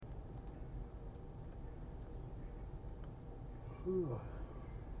Ooh.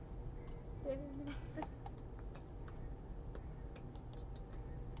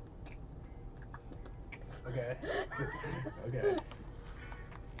 Okay. Okay.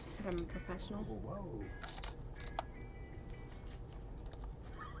 Said I'm a professional. Whoa.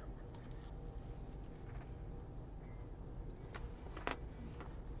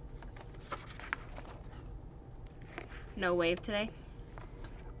 No wave today?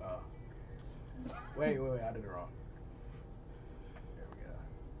 Oh. Wait, I did it wrong. There we go.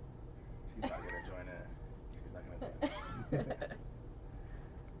 She's not gonna join in. She's not gonna join in.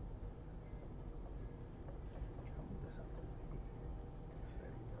 I'll move this out the way. Yes, there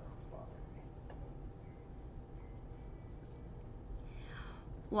we go. Spotlight me.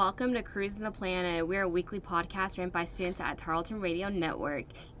 Welcome to Cruising the Planet. We're a weekly podcast run by students at Tarleton Radio Network.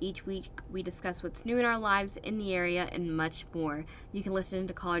 Each week, we discuss what's new in our lives, in the area, and much more. You can listen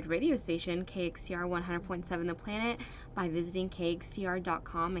to college radio station KXTR 100.7 The Planet by visiting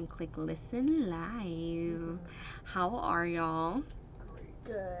kxtr.com and click Listen Live. How are y'all? Great.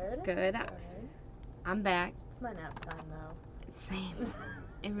 Good. Good. I'm back. It's my nap time though. Same.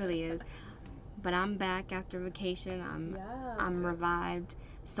 It really is. But I'm back after vacation. I'm Yes. revived.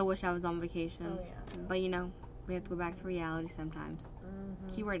 Still wish I was on vacation. Oh yeah. But you know, we have to go back to reality sometimes.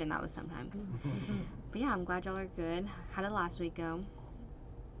 Mhm. Keyword in that was sometimes. But yeah, I'm glad y'all are good. How did last week go?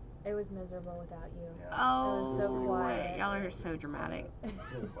 It was miserable without you. Yeah. Oh, so quiet. y'all are so dramatic. It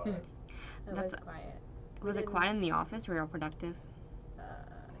was quiet. It That's- was quiet. Was it quiet in the office? Were y'all productive?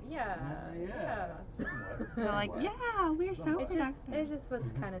 Yeah. Somewhat. They're like, Somewhat. yeah, we're so Somewhat. productive. It just was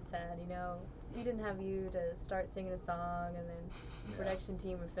kind of sad, you know. We didn't have you to start singing a song, and then the production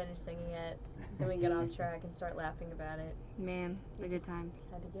team would finish singing it. Then we get off track and start laughing about it. Man, the You good just times.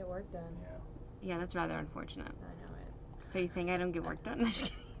 Had to get work done. Yeah, that's rather unfortunate. I know So you saying I don't get work done?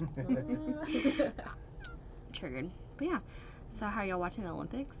 it. Triggered. But yeah. So how are y'all watching the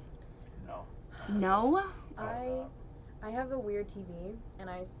Olympics? No. No? I have a weird TV, and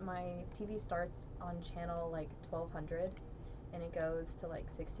my TV starts on channel like 1200, and it goes to like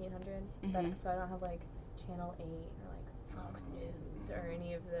 1600. Mhm. So I don't have like channel 8 or like Fox News or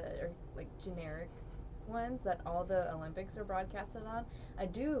any of the like generic ones that all the Olympics are broadcasted on. I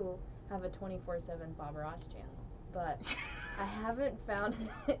do have a 24/7 Bob Ross channel, but I haven't found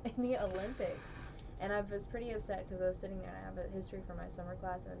any Olympics. And I was pretty upset because I was sitting there and I have a history for my summer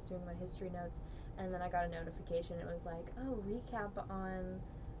class and I was doing my history notes, and then I got a notification. It was like, oh, recap on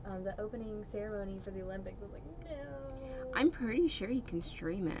the opening ceremony for the Olympics. I was like, no. I'm pretty sure you can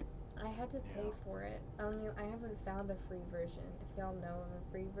stream it. I had to pay for it. I haven't found a free version. If y'all know of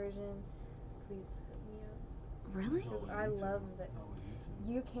a free version, please hook me up. Really? I love it.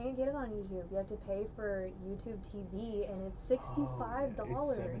 You can't get it on YouTube. You have to pay for YouTube TV, and it's $65.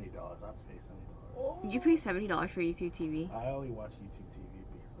 It's $70. I have to pay $70. Oh. You pay $70 for YouTube TV? I only watch YouTube TV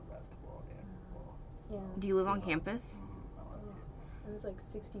because of basketball and football. So Yeah. Do you live on campus? I don't have cable. It was like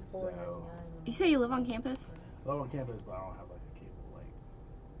 $64.99. You say you live on campus? I live on campus, but I don't have like a cable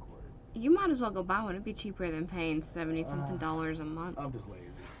cord. You might as well go buy one. It'd be cheaper than paying $70-something a month. I'm just lazy.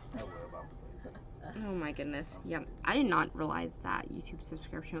 I'm just lazy. Oh my goodness. Yep. I did not realize that YouTube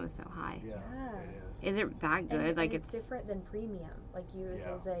subscription was so high. Yeah. It Is it that good? And Like it's different than premium. Like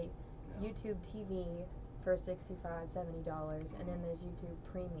there's a YouTube TV for $65-$70, and then there's YouTube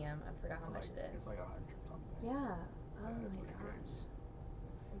Premium. I forgot how much it is. It's like 100 something. Yeah. Oh it's my pretty gosh. crazy.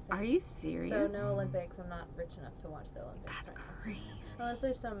 It's insane. Are you serious? So no Olympics. I'm not rich enough to watch the Olympics. That's right now. crazy. Unless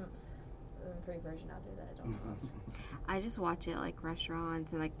there's some free version out there that I don't know. I just watch it like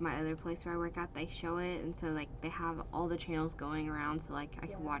restaurants and like my other place where I work at, they show it, and so like they have all the channels going around, so like I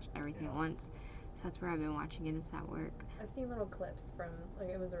can watch everything at once. So that's where I've been watching it, is at work. I've seen little clips from, like,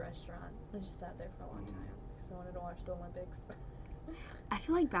 it was a restaurant. I just sat there for a long time because I wanted to watch the Olympics. I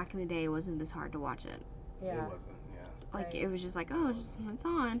feel like back in the day it wasn't this hard to watch it. Yeah. It wasn't, Like it was just like, oh, it's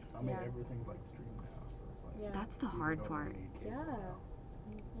on. I mean, everything's like streamed now, so it's like. That's the hard part. Yeah.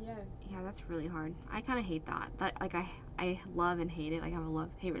 Yeah, that's really hard. I kind of hate that. Like I love and hate it. Like I have a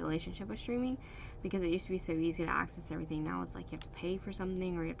love-hate relationship with streaming because it used to be so easy to access everything. Now it's like you have to pay for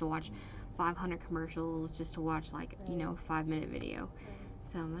something or you have to watch 500 commercials just to watch like, you know, a 5-minute video.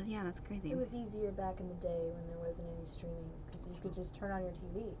 So yeah, that's crazy. It was easier back in the day when there wasn't any streaming because you could just turn on your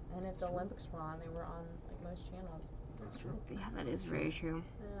TV, and if the Olympics were on, they were on like most channels. That's true. Yeah, that is very true.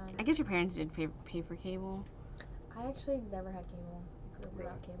 Yeah. I guess your parents did pay for cable. I actually never had cable. I grew up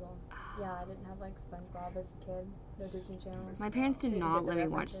without cable. Yeah, I didn't have like SpongeBob as a kid. No Disney Channel. My parents did Didn't not get the let me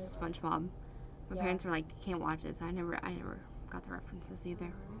watch references. SpongeBob. My Yeah. parents were like, you can't watch it, so I never got the references either.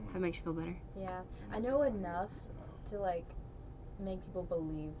 If that makes you feel better. Yeah, I know enough to like make people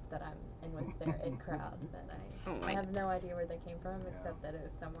believe that I'm in with their in crowd, but Oh I my have no idea where they came from Yeah. except that it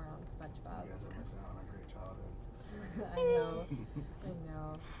was somewhere on You SpongeBob. guys are missing out on a great childhood. I know,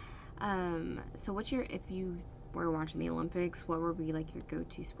 I know. So what's your, if you were watching the Olympics, what would be like your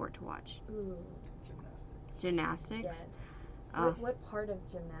go-to sport to watch? Ooh, Gymnastics. Gymnastics? yes. Oh. What part of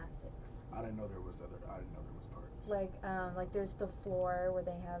gymnastics? I didn't know there was parts. Like there's the floor where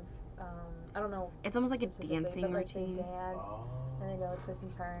they have, I don't know. It's almost like a specifically, dancing but, like, routine. They dance, Oh. and they go twists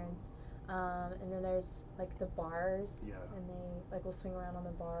and turns. And then there's like the bars, Yeah. and they like will swing around on the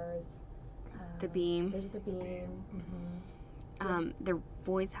bars. The beam. There's the beam. The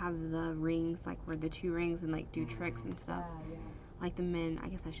boys have the rings, like where the two rings and like do tricks and stuff. Yeah. Like the men, I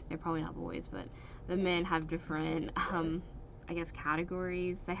guess they're probably not boys, but the men have different, I guess,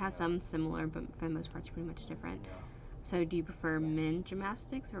 categories. They have some similar, but for the most part, it's pretty much different. Yeah. So, do you prefer men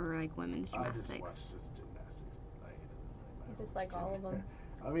gymnastics or like women's gymnastics? I just watch just gymnastics. Like, it doesn't really matter. Just which like all of them.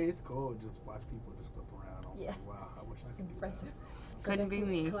 I mean, it's cool. Just watch people just flip around. I was like, wow, I wish I could do Impressive. that. Couldn't be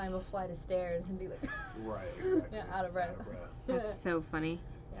me. Climb a flight of stairs and be like, Right, exactly. yeah, out of breath. That's so funny.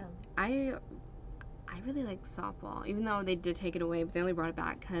 Yeah. I really like softball, even though they did take it away, but they only brought it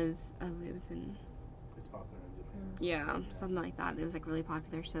back because it was in. It's popular in Japan. Yeah, something like that. It was like really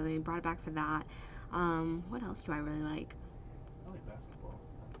popular, so they brought it back for that. What else do I really like? I like basketball.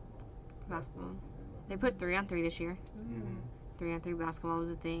 Basketball. They put 3-on-3 this year. 3-on-3 basketball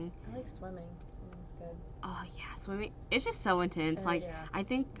was a thing. I like swimming. Swimming's good. Oh yeah, swimming. It's just so intense. Like Yeah. I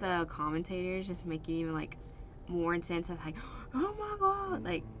think the commentators just make it even like more intense. Of like, oh my god,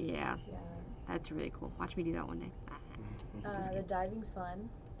 like yeah, that's really cool. Watch me do that one day. The diving's fun,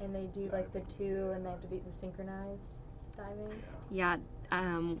 and they do like the two, and they have to be the synchronized diving. Yeah.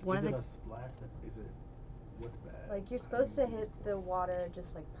 One is of it the. a splash? Is it? What's bad? Like you're supposed to hit the water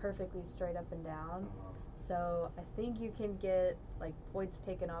just like perfectly straight up and down. So I think you can get like points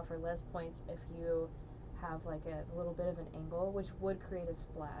taken off or less points if you have like a little bit of an angle, which would create a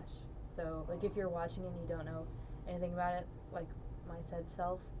splash. So like if you're watching and you don't know anything about it, like my said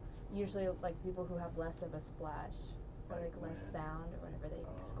self, usually like people who have less of a splash or like less sound or whatever,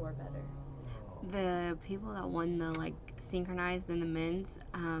 they score better. The people that won the like synchronized in the men's,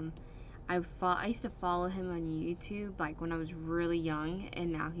 I used to follow him on YouTube like when I was really young,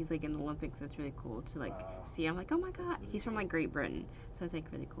 and now he's like in the Olympics, so it's really cool to like see. I'm like, oh my god, he's from like Great Britain, so it's like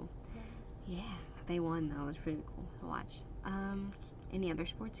really cool. Nice. Yeah, they won though. It was pretty cool to watch. Any other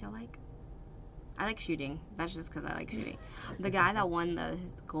sports y'all like? I like shooting. That's just because I like shooting. The guy that won the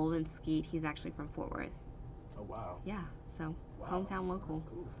golden skeet, he's actually from Fort Worth. Oh wow. Yeah, so hometown local. That's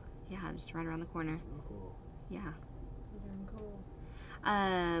cool. Yeah, just right around the corner. That's real cool. Yeah. Very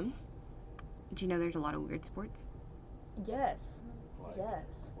cool. Do you know there's a lot of weird sports? Yes. Like,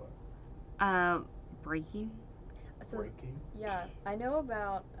 Yes. What? Breaking. So Breaking? yeah, I know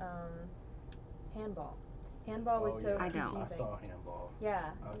about handball. Handball was so I confusing. don't. I saw handball. Yeah.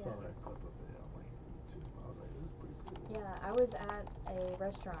 I saw that clip of it on like YouTube. I was like, this is pretty cool. Yeah, I was at a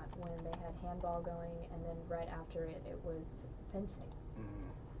restaurant when they had handball going, and then right after it, it was fencing.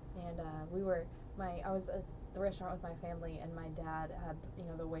 And I was at the restaurant with my family, and my dad had,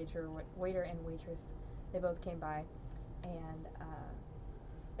 the waiter and waitress, they both came by, and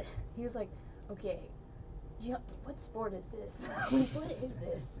he was like, okay, what sport is this? What is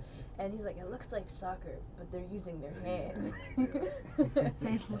this? And he's like, it looks like soccer, but they're using their hands.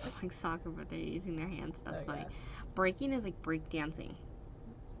 It looks like soccer, but they're using their hands. That's funny. Yeah. Breaking is like break dancing.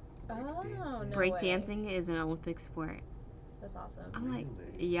 Oh, no Break way. dancing is an Olympic sport. That's awesome. I'm like,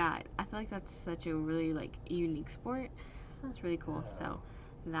 yeah, I feel like that's such a really like unique sport. It's really cool. Yeah. So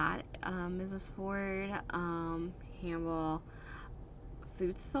that is a sport. Handball,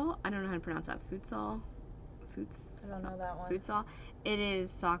 futsal. I don't know how to pronounce that. Futsal. I don't know that one. Futsal. It is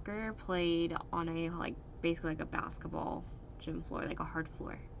soccer played on a basically like a basketball gym floor, like a hard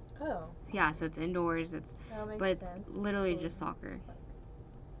floor. Oh. Yeah, so it's indoors. It's That makes but it's sense. literally Cool. just soccer.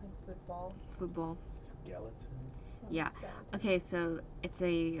 Like football. Football. Skeleton? Yeah. Okay, so it's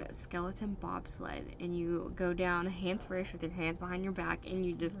a skeleton bobsled, and you go down hands first with your hands behind your back, and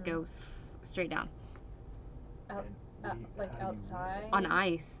you just go straight down Like outside? on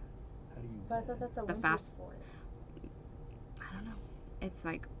ice. How do you But I thought that's a winter fast- sport. I don't know. It's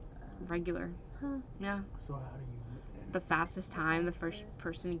like regular. Huh. Yeah. So how do you The fastest time, the first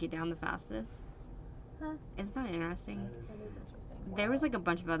person to get down the fastest. Huh. Isn't that interesting? That is That is interesting. There was like a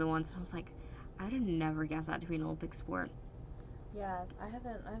bunch of other ones, and I was like, I would have never guessed that to be an Olympic sport. Yeah, I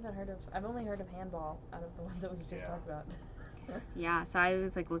haven't heard of. I've only heard of handball out of the ones that we just talked about. Yeah, so I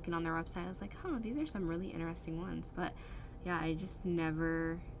was like looking on their website. I was like, huh, these are some really interesting ones. But yeah, I just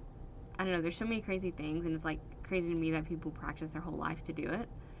never. I don't know. There's so many crazy things, and it's like crazy to me that people practice their whole life to do it.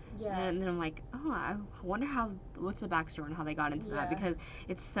 Yeah. And then I'm like, oh, I wonder what's the backstory and how they got into that, Yeah. because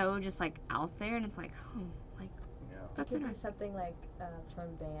it's so just like out there, and it's like, oh, like Yeah. It that's could be interesting. something like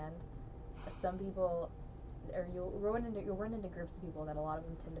from band. Some people, or you'll run into groups of people that a lot of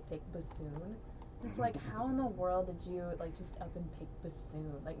them tend to pick bassoon. It's like, how in the world did you like just up and pick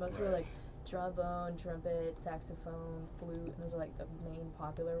bassoon? Like most people are like trombone, trumpet, saxophone, flute, and those are like the main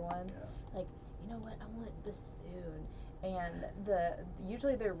popular ones. Yeah. Like, you know what? I want bassoon. And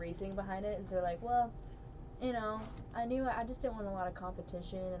usually their reasoning behind it is they're like, well, you know, I just didn't want a lot of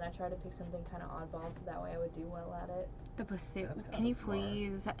competition, and I tried to pick something kind of oddball so that way I would do well at it. The bassoon. That's Can kinda you smart.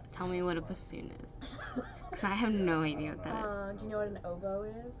 please That's tell me kinda what a smart. bassoon is? Because I have Yeah, no I idea don't what that is. Do you know what an oboe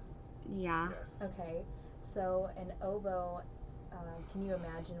is? Yeah. Yes. Okay, so an oboe, can you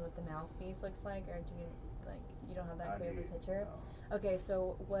imagine what the mouthpiece looks like, or do you, like, you don't have that clear of a picture? No. Okay,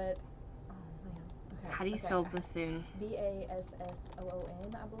 so what, oh man, okay. How do you okay. spell bassoon? Bassoon,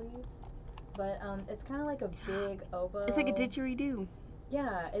 I believe. But, it's kind of like a big oboe. It's like a didgeridoo.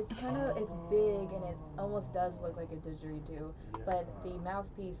 Yeah, it's kind of, it's big, and it almost does look like a didgeridoo, but the Yeah.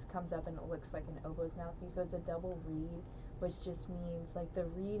 mouthpiece comes up and it looks like an oboe's mouthpiece, so it's a double reed, which just means, like, the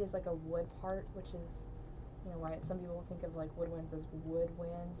reed is like a wood part, which is, you know, why some people think of, like, woodwinds as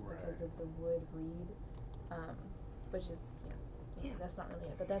woodwinds because Right. of the wood reed, which is, you know, that's not really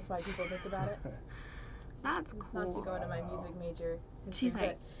it, but that's why people think about it. That's Not to cool. go into my music major She's history,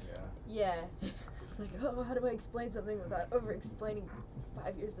 like, but yeah. It's like, oh, how do I explain something without over-explaining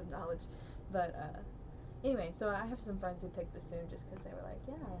 5 years of knowledge? But, anyway, so I have some friends who picked bassoon just because they were like,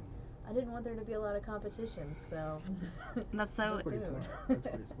 yeah, I didn't want there to be a lot of competition, so. That's so. That's pretty smart. That's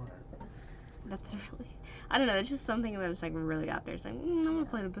pretty smart. That's really. I don't know. It's just something that's like really out there. It's like, I'm gonna Yeah.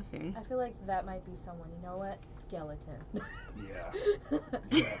 play the bassoon. I feel like that might be someone. You know what? Skeleton. Yeah.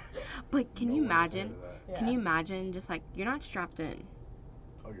 Yeah. But can No you one has heard imagine? of that. Yeah. Can you imagine just like you're not strapped in?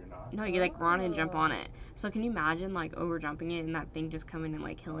 Oh, you're not? No, you like run and jump on Oh. it. So can you imagine like over jumping it and that thing just coming and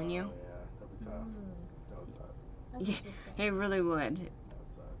like killing Oh, you? yeah. That'd be tough. Mm, That would suck. that's Yeah, interesting. it really would. That would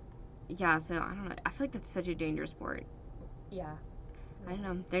suck. Yeah. So I don't know. I feel like that's such a dangerous sport. Yeah. I don't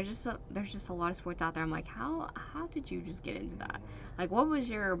know. There's just a lot of sports out there. I'm like, how did you just get into that? Mhm. Like, what was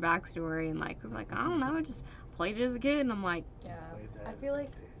your backstory? And like, we're like, I don't know. I just played it as a kid, and I'm like, Yeah. Played that I as feel a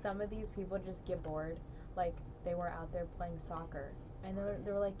like kid. some of these people just get bored. Like, they were out there playing soccer, and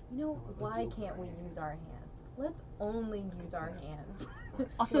they were like, you know, You know what, let's why do it with can't our we hands. use our hands? Let's only That's a use good our point. hands. That's a good point.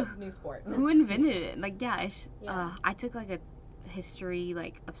 Also, New sport. who invented it? Like, yeah, Yeah. I took like a history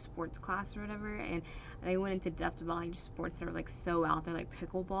like of sports class or whatever, and they went into depth about like just sports that are like so out there, like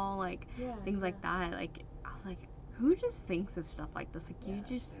pickleball, like Yeah. things like that. Like, I was like, who just thinks of stuff like this? Like, you Yeah.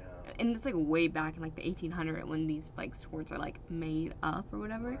 just. Yeah. And it's like way back in like the 1800s when these like sports are like made up or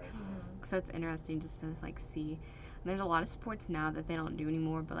whatever. Right. Mhm. So it's interesting just to like see. And there's a lot of sports now that they don't do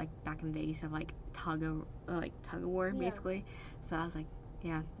anymore, but like back in the day, you used to have like tug of war Yeah. basically. So I was like,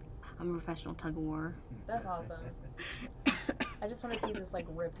 yeah, I'm a professional tug of war. That's awesome. I just want to see this like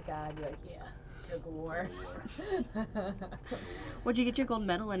ripped guy be like, yeah, tug of war. Tug of war. What'd you get your gold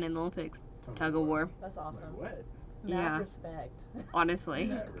medal in the Olympics? Tug of war. That's Like awesome. what? Mad Yeah. respect. Honestly,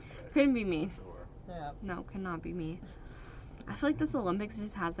 Mad respect. couldn't be me. For sure. Yeah. No, cannot be me. I feel like this Olympics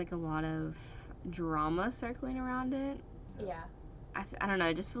just has like a lot of drama circling around it. Yeah. I don't know.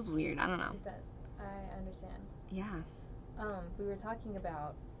 It just feels weird. I don't know. It does. I understand. Yeah. We were talking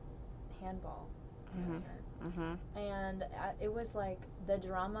about handball Mhm. earlier, Mhm. and it was like the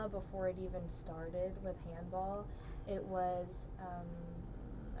drama before it even started with handball. It was,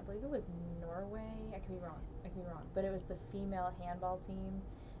 I believe it was Norway. I could be wrong. But it was the female handball team,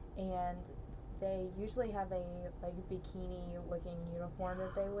 and they usually have a like bikini-looking uniform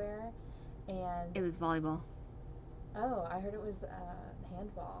that they wear, and It was volleyball. oh, I heard it was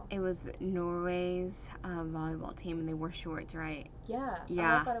handball. It was Norway's volleyball team, and they wore shorts, right? Yeah. Oh,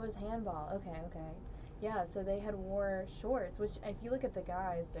 Yeah. I thought it was handball. Okay. Yeah, so they had wore shorts, which if you look at the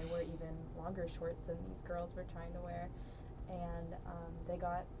guys, they wore even longer shorts than these girls were trying to wear. And they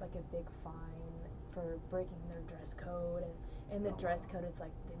got like a big fine for breaking their dress code. And in the Oh, dress wow. code, it's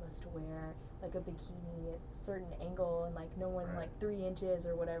like they must wear like a bikini at a certain angle and like no more than Right. like 3 inches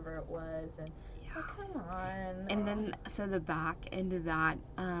or whatever it was. And it's like, come on. And then, so the back end of that,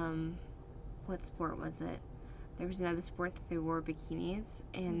 what sport was it? There was another sport that they wore bikinis,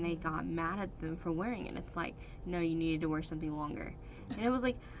 and they Mhm. got mad at them for wearing it. It's like, no, you needed to wear something longer. And it was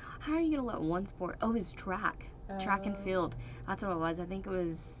like, how are you gonna let one sport? Oh, it's track and Oh. field. That's what it was. I think it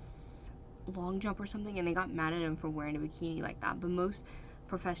was long jump or something, and they got mad at him for wearing a bikini like that. But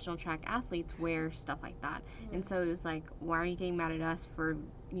professional track athletes wear stuff like that. And so it was like, why are you getting mad at us for,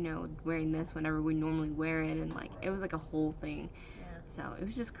 wearing this whenever we normally wear it? And like, it was like a whole thing. Yeah. So it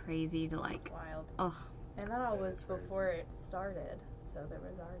was just crazy to like, It's wild. ugh. And that all That was is crazy. before it started, so there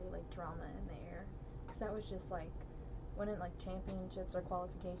was already like drama in the air. Cause that was just like, wasn't like championships or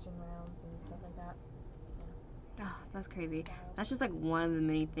qualification rounds and stuff like that. Oh, that's crazy. Wild. That's just like one of the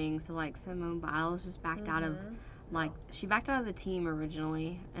many things. So like Simone Biles just backed out of like she backed out of the team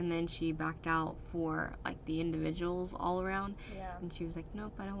originally, and then she backed out for like the individuals all around. Yeah. And she was like,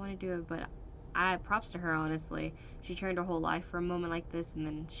 nope, I don't want to do it. But I props to her, honestly. She trained her whole life for a moment like this, and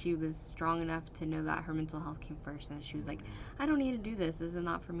then she was strong enough to know that her mental health came first, and she was like, I don't need to do this. This is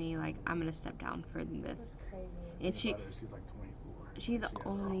not for me. Like, I'm gonna step down for this. That's crazy. And she's like 24. She's she has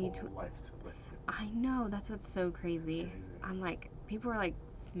only her whole life to live. I know, that's what's so crazy. It's crazy. I'm like, people are like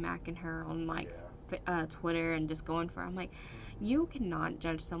smacking her on like Yeah. Twitter and just going for. I'm like, you cannot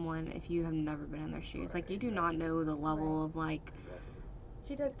judge someone if you have never been in their shoes. Right, like, you do exactly. not know the level of like. Exactly.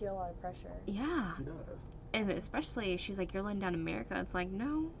 She does get a lot of pressure. Yeah. She does. And especially, she's like, you're letting down America. It's like,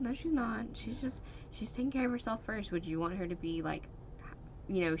 no, she's not. She's taking care of herself first. Would you want her to be like,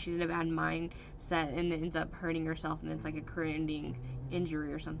 she's in a bad mindset and then ends up hurting herself, and then it's like a career-ending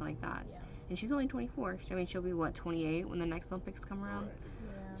injury or something like that. Yeah. And she's only 24. I mean, she'll be what, 28 when the next Olympics come around. Right, exactly.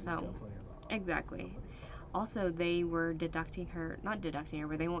 Yeah. She's So, got plenty of time. exactly. She's got plenty of time. Also, they were not deducting her,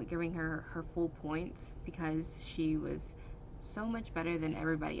 but they won't giving her full points because she was so much better than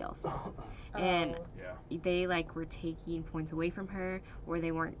everybody else. And Yeah. they like were taking points away from her, or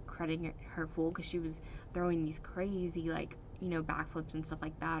they weren't crediting her full because she was throwing these crazy like backflips and stuff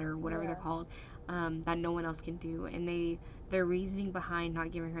like that, or whatever they're called, that no one else can do. And their reasoning behind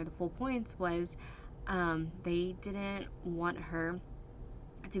not giving her the full points was they didn't want her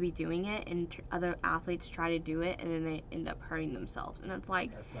to be doing it, and other athletes try to do it, and then they end up hurting themselves. And it's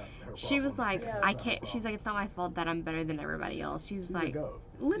like, That's not her she was problem. like, Yeah, I that's can't. She's like, it's not my fault that I'm better than everybody else. She was She's like, a goat.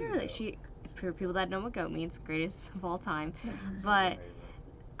 literally, She's a goat. for people that know what GOAT means, greatest of all time. She's But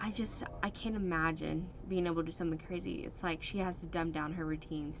amazing. I can't imagine being able to do something crazy. It's like she has to dumb down her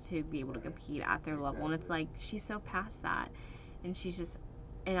routines to be able to compete at their level, and it's like she's so past that, and she's just.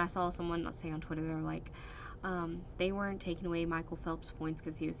 And I saw someone say on Twitter, they're like, they weren't taking away Michael Phelps' points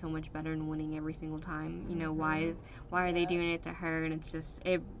because he was so much better and winning every single time. Why are they doing it to her? And it's just,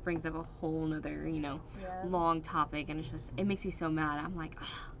 it brings up a whole nother long topic, and it's just, it makes me so mad. I'm like,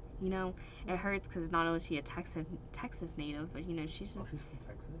 it hurts because not only is she a Texas native, but she's just. She's from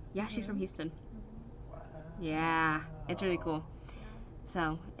Texas? Yeah, she's from Houston. Wow. Yeah, it's really cool.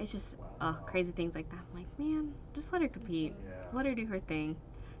 So it's just Wow. crazy things like that. I'm like, man, just let her compete. Yeah. Let her do her thing.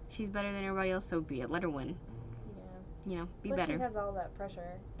 She's better than everybody else, so be it. Let her win. Yeah. Be Plus better. she has all that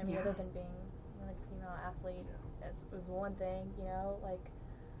pressure. I mean, Yeah. other than being like a female athlete, it was one thing, like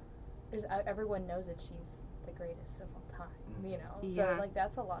everyone knows that she's the greatest of all time, Yeah. So like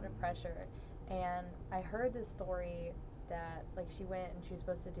that's a lot of pressure. And I heard this story that like she went and she was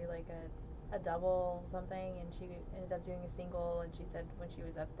supposed to do like a double something, and she ended up doing a single, and she said when she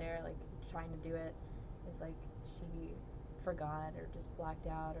was up there like trying to do it, it's like she forgot or just blacked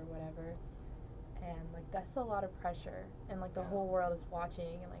out or whatever. And like that's a lot of pressure, and like the whole world is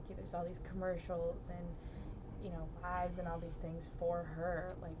watching, and like there's all these commercials and lives and all these things for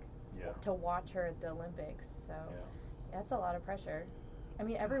her, like to watch her at the Olympics. So that's a lot of pressure. I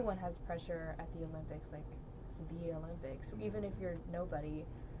mean, everyone has pressure at the Olympics, like it's the Olympics. Even if you're nobody,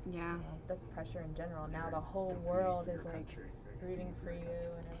 Yeah. that's pressure in general. Now You're the whole competing world for is your like country. You're rooting competing for your you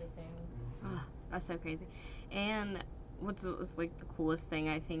country. and everything. Oh, that's so crazy. And what was like the coolest thing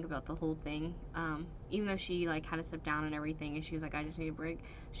I think about the whole thing, even though she like had to step down and everything, and she was like, I just need a break,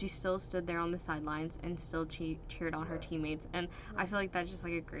 she still stood there on the sidelines and still cheered on her teammates. And I feel like that's just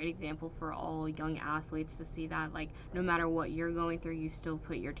like a great example for all young athletes to see that like no matter what you're going through, you still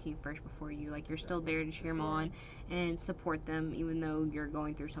put your team first before you. Like you're still there to cheer them on and support them, even though you're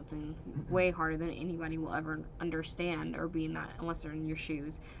going through something way harder than anybody will ever understand or be in that unless they're in your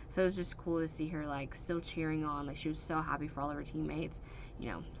shoes. So it was just cool to see her like still cheering on. Like she was so happy for all of her teammates,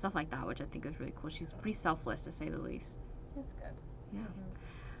 stuff like that, which I think is really cool. She's pretty selfless to say the least. That's good.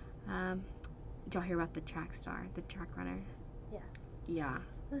 Yeah. Did y'all hear about the track star, the track runner? Yes. Yeah.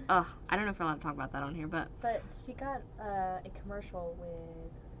 I don't know if we're allowed to talk about that on here, but. But she got a commercial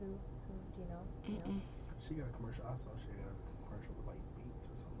with who? Do you know? Do you know? She got a commercial. I saw she got a commercial with like Beats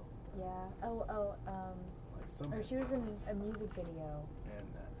or something like that. Yeah. Like some. Or she was in a music video. And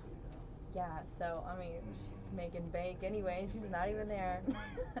that too. Yeah. So I mean, she's making bank anyway. She's not even there.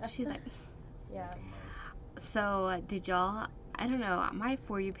 She's like. Yeah. So did y'all? I don't know. My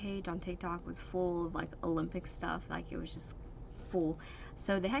For You page on TikTok was full of like Olympic stuff. Like it was just full.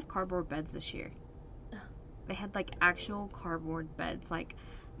 So they had cardboard beds this year. They had like actual cardboard beds. Like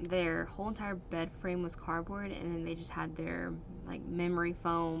their whole entire bed frame was cardboard, and then they just had their like memory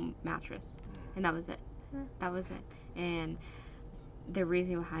foam mattress, and that was it. Hmm. That was it. And the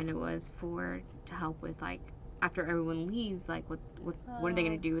reason behind it was to help with like after everyone leaves, like what are they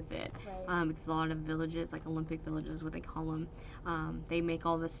gonna do with it? Right. Because a lot of villages, like Olympic villages, what they call them, they make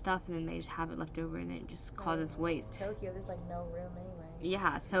all this stuff and then they just have it left over and it just causes waste. Tokyo, there's like no room anyway.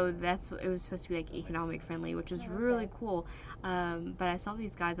 Yeah, so it was supposed to be like economic friendly, which was Oh, really okay. cool. But I saw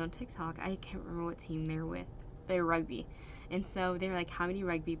these guys on TikTok. I can't remember what team they're with. They're rugby, and so they're like, how many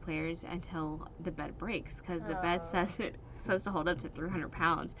rugby players until the bed breaks? Because the bed Oh. says it's supposed to hold up to 300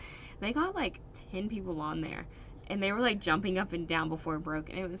 pounds. They got like 10 people on there, and they were like jumping up and down before it broke,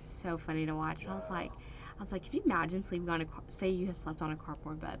 and it was so funny to watch. And I was like, could you imagine sleeping on say you have slept on a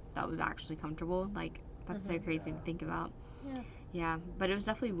cardboard bed that was actually comfortable? Like that's so crazy to think about. Yeah. Yeah, but it was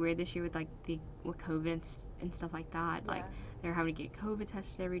definitely weird this year with like with COVID and stuff like that. Like they were having to get COVID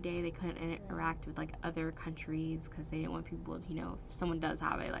tested every day. They couldn't interact with like other countries because they didn't want people, if someone does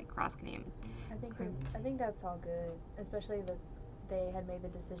have it, like cross contamination. I think that's all good, especially that they had made the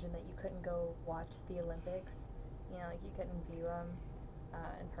decision that you couldn't go watch the Olympics. Like you couldn't view them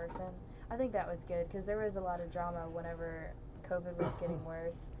in person. I think that was good because there was a lot of drama whenever COVID was getting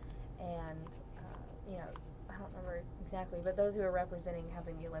worse, and I don't remember exactly, but those who were representing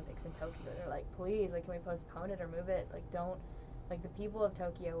having the Olympics in Tokyo, they're like, please, like, can we postpone it or move it? Like, don't, like, the people of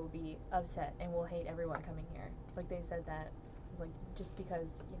Tokyo will be upset and will hate everyone coming here. Like, they said that, it's like, just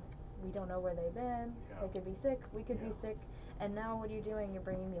because, we don't know where they've been, they could be sick, we could be sick, and now what are you doing? You're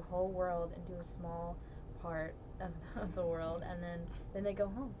bringing the whole world into a small part of the world, and then they go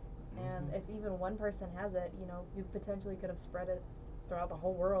home. And if even one person has it, you potentially could have spread it throughout the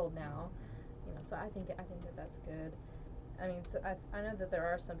whole world now. So I think that that's good. I mean, so I know that there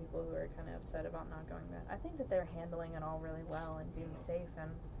are some people who are kind of upset about not going back. I think that they're handling it all really well and being safe, and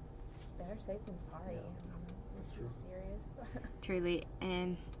it's better safe than sorry. This is serious. Truly,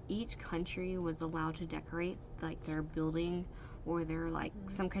 and each country was allowed to decorate like their building, or their like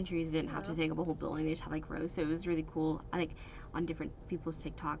some countries didn't have to take up a whole building; they just had like rows. So it was really cool. I think on different people's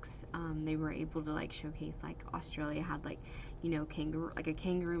TikToks, they were able to like showcase like Australia had like kangaroo, like a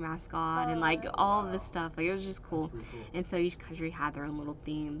kangaroo mascot, and like all of this stuff. Like it was just cool. And so each country had their own little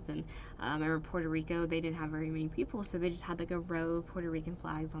themes. And I remember Puerto Rico, they didn't have very many people, so they just had like a row of Puerto Rican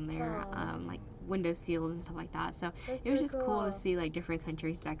flags on there, like window seals and stuff like that. So it was just cool to see like different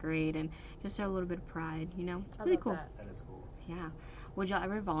countries decorate and just show a little bit of pride. Really cool. That is cool. Yeah. Would y'all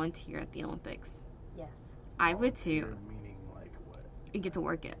ever volunteer at the Olympics? Yes. I would too. Meaning like what? You get to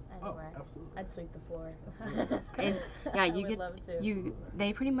work it. Anywhere. Absolutely. I'd sweep the floor. And yeah, you I would love to.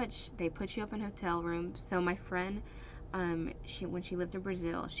 They put you up in hotel rooms. So my friend, when she lived in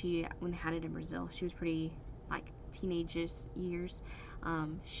Brazil, when they had it in Brazil, she was pretty like teenage years.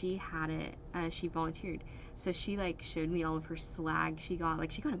 She had it. She volunteered. So she like showed me all of her swag. She got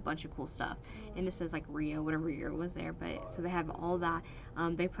a bunch of cool stuff, and it says like Rio, whatever year it was there. But so they have all that.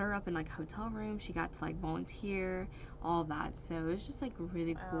 They put her up in like hotel room. She got to like volunteer, all that. So it was just like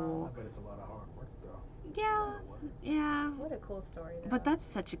really cool. I bet it's a lot of hard work though. Yeah. What a cool story. Though. But that's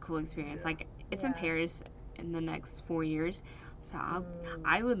such a cool experience. Like it's in Paris in the next 4 years. So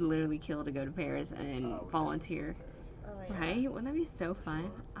I would literally kill to go to Paris and volunteer. Right? Wouldn't that be so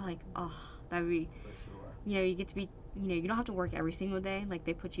fun? That'd be. For sure. You get to be. You don't have to work every single day. Like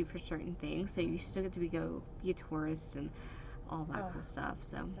they put you for certain things, so you still get to be a tourist and all that cool stuff.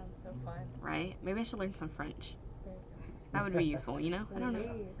 So. Sounds so fun. Right? Maybe I should learn some French. That would be useful. I don't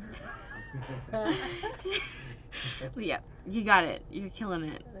know. Well, yeah, you got it. You're killing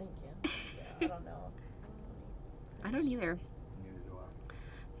it. Thank you. Yeah, I don't know. I don't either. Neither do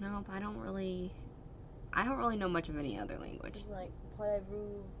I. No, but I don't really know much of any other language. Just like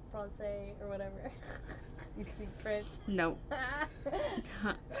parlez-vous français or whatever. You speak French? Nope.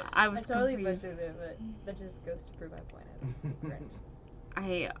 I totally confused. butchered it, but that just goes to prove my point. I don't speak French.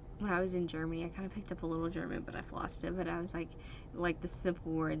 When I was in Germany, I kind of picked up a little German, but I've lost it. But I was like the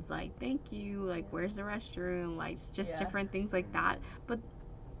simple words like thank you, like where's the restroom, like just different things like that. But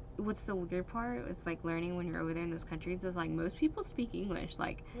what's the weird part is like learning when you're over there in those countries is like most people speak English.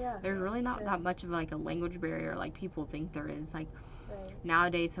 Like there's really not that much of like a language barrier like people think there is. Like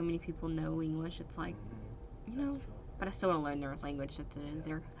nowadays, so many people know English. It's like but I still want to learn their language since it is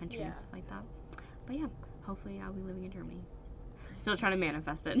their country and stuff like that. But yeah, hopefully I'll be living in Germany. Still trying to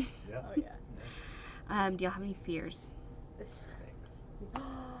manifest it. Yeah. Oh yeah. Do y'all have any fears? Snakes.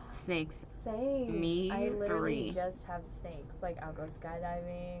 Snakes. Same. Me, I literally 3. just have snakes. Like I'll go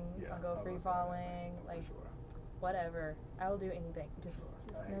skydiving. I'll go free falling. Like sure. whatever. I will do anything. Just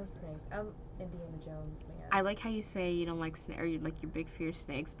I hate no snakes. snakes. I'm Indiana Jones, man. I like how you say you don't like snake, or you're big fear of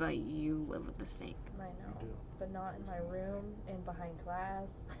snakes, but you live with the snake. I know, You do. but not in my You've seen room and behind class.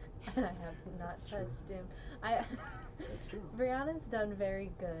 And I have not That's true. touched him. I That's true. Brianna's done very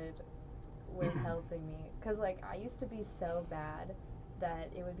good with helping me, cause like I used to be so bad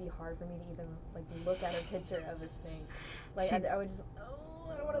that it would be hard for me to even like look at a picture of a snake. Like She- I would just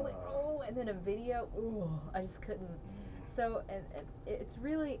I don't want to and then a video, I just couldn't. So and it's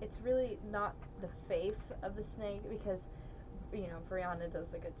really not the face of the snake, because Brianna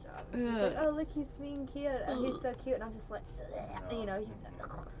does a good job. She's like, oh look, he's being cute, he's so cute, and I'm just like,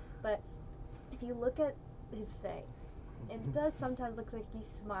 but if you look at his face, it does sometimes look like he's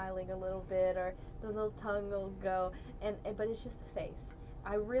smiling a little bit, or the little tongue will go, but it's just the face.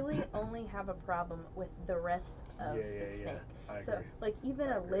 I really only have a problem with the rest of the snake. I So agree. like even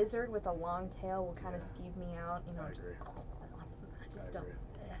I a agree. lizard with a long tail will kind of Yeah. skeeve me out. I Just, agree. I just I don't.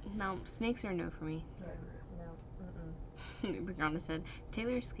 agree. No, snakes are no for me. I agree. No. Brianna said,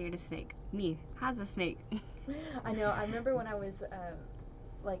 Taylor's scared of snake. Me, has a snake. I know. I remember when I was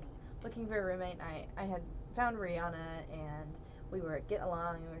like looking for a roommate. I had found Rihanna, and we were getting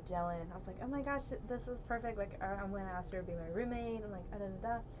along and we were gelling. I was like, oh my gosh, this is perfect. Like I'm gonna ask her to be my roommate. I'm like da da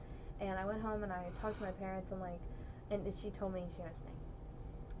da. And I went home and I talked to my parents. And she told me she had a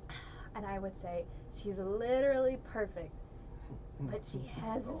snake. And I would say she's literally perfect, but she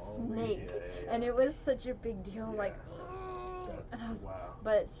has a snake. Yeah. And it was such a big deal. I'm like, That's and I was, wow.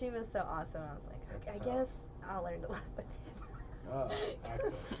 but she was so awesome. I was like, That's I tough. guess I'll learn to live with him. I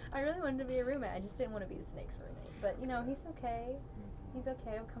could. I really wanted to be a roommate. I just didn't want to be the snake's roommate. But he's okay. He's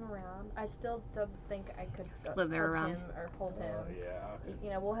okay. I'll come around. I still don't think I could touch Slither around. him or hold him.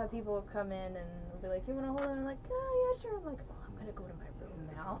 Yeah. We'll have people come in and be like, "You want to hold him?" I'm like, "Oh yeah, sure." I'm like, "Oh, I'm gonna go to my room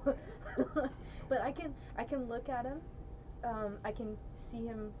now." But I can look at him. I can see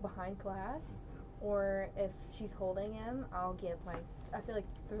him behind glass, or if she's holding him, I'll get like, I feel like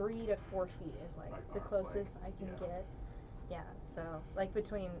 3 to 4 feet is like the arm's closest I length, can yeah. get. Yeah. So like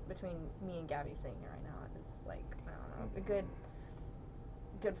between me and Gabby sitting here right now, it's like, I don't know, a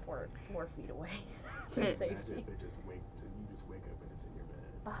good 4 feet away for It- safety. Imagine if you just wake up and it's in your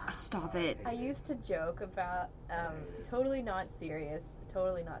bed. Stop it. I used to joke about totally not serious,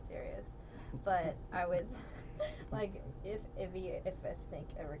 but I was like, if a snake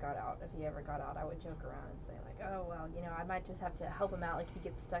ever got out, I would joke around and say like, oh well, I might just have to help him out. Like if he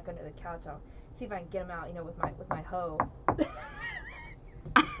gets stuck under the couch, I'll see if I can get him out, with my hoe.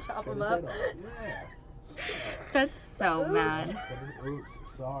 Just chop Cut him his up. head off. Yeah. That's so Oops. bad. Oops,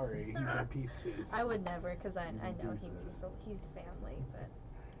 sorry, he's in pieces. I would never, because I He's in know pieces. he's family, but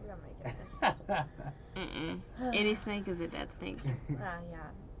we're gonna make it nice. Any snake is a dead snake.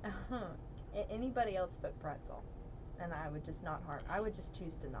 Yeah. Anybody else but Pretzel, and I would just not harm. I would just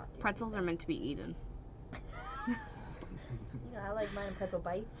choose to not do. Pretzels are meant to be eaten. I like mine in pretzel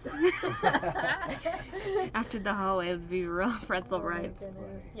bites. After the hoe, it would be real pretzel Oh my bites. goodness.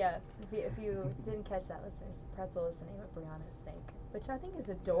 Funny. Yeah. If you didn't catch that, listeners, Pretzel is the name of Brianna's snake, which I think is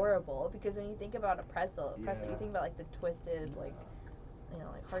adorable, because when you think about a pretzel, you Yeah. think about like the twisted, like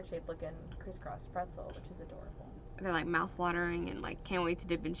heart-shaped looking crisscross pretzel, which is adorable. They're like mouth-watering and like can't wait to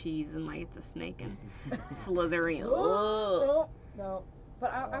dip in cheese and like it's a snake and slithering. Ugh. No.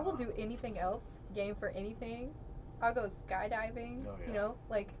 But I will do anything else. Game for anything. I'll go skydiving. Oh, yeah.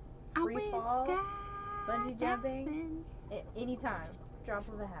 Like I free went fall, skydiving. bungee jumping, anytime. Drop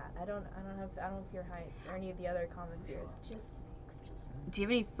of a hat. I don't have fear heights or any of the other common fears. Just snakes. Do you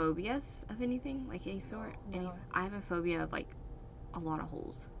have any phobias of anything, like any sort? No. I have a phobia of like a lot of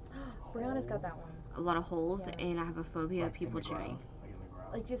holes. Brianna's got that Holes? one. A lot of holes, Yeah. and I have a phobia of Like in people the ground? chewing. Like in the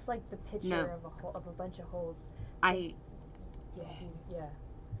ground? Like just like the picture No. of a bunch of holes. I. Yeah.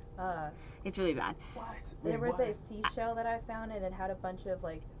 It's really bad. What? There Wait, was what? a seashell that I found, and it had a bunch of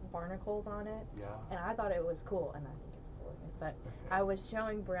like barnacles on it, Yeah. and I thought it was cool, and I think it's cool looking. But I was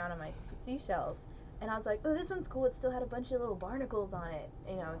showing Brianna my seashells, and I was like, "Oh, this one's cool. It still had a bunch of little barnacles on it,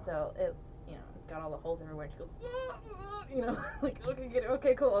 So it, it's got all the holes everywhere." And she goes, like, "Okay, get it.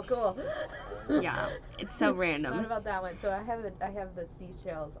 Okay, cool." Yeah, it's so random. Not about that one. So I have the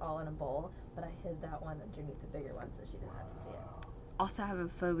seashells all in a bowl, but I hid that one underneath the bigger one so she didn't have to see it. Also, I have a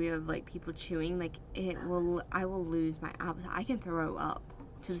phobia of like people chewing. Like I will lose my appetite. I can throw up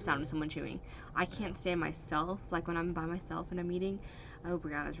to the sound of someone chewing. I can't stand myself. Like when I'm by myself and I'm eating. Oh,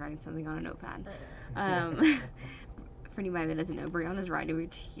 Brianna's writing something on a notepad. For anybody that doesn't know, Brianna's right over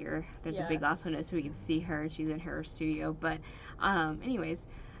here. There's a big glass window so we can see her. She's in her studio. But anyways,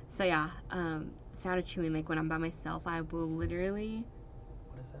 so yeah, sound of chewing. Like when I'm by myself, I will literally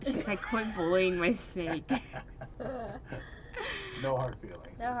princess? She's like, quit bullying my snake. No hard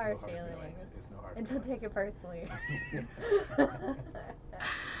feelings. No It's hard no hard feelings. It's no hard And feelings. don't take it personally.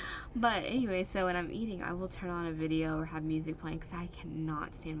 But anyway, so when I'm eating, I will turn on a video or have music playing because I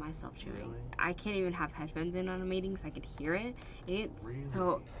cannot stand myself chewing. Really? I can't even have headphones in when I'm eating because I can hear it. It's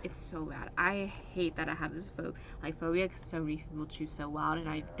Really? it's so bad. I hate that I have this phobia because so many people chew so loud, and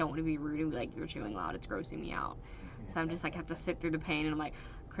I Yeah. don't want to be rude and be like, you're chewing loud. It's grossing me out. So I'm just like have to sit through the pain, and I'm like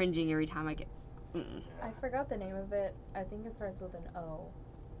cringing every time I get. Mm-mm. I forgot the name of it. I think it starts with an O.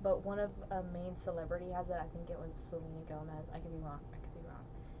 But one of a main celebrity has it. I think it was Selena Gomez. I could be wrong.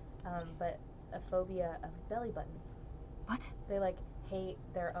 But a phobia of belly buttons. What? They like hate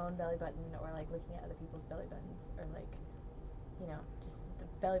their own belly button or like looking at other people's belly buttons or like, just the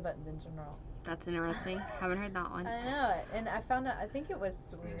belly buttons in general. That's interesting. Haven't heard that one. I know it, and I found out. I think it was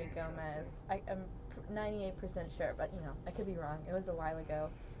Selena Very Gomez. interesting. I'm 98% sure, but I could be wrong. It was a while ago.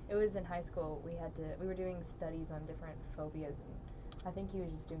 It was in high school. We were doing studies on different phobias, and I think he was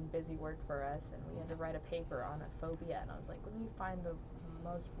just doing busy work for us, and we had to write a paper on a phobia, and I was like, let me find the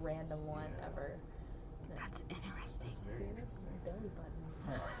most random one Yeah. ever. That's interesting. That's very interesting. Belly buttons.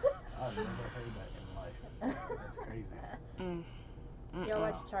 Huh. I've never heard that in life. That's crazy. Y'all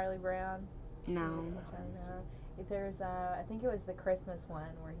watch Wow. Charlie Brown? No. You see Charlie Brown? There's I think it was the Christmas one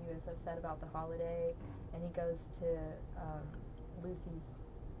where he was upset about the holiday, and he goes to Lucy's.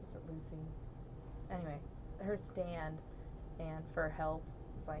 Is it Lucy? Anyway, her stand, and for help,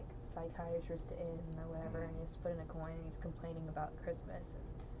 it's like psychiatrist in or whatever, and he has to put in a coin, and he's complaining about Christmas,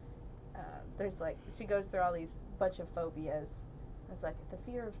 and there's like she goes through all these bunch of phobias. It's like the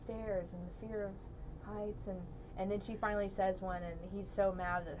fear of stairs and the fear of heights, and then she finally says one, and he's so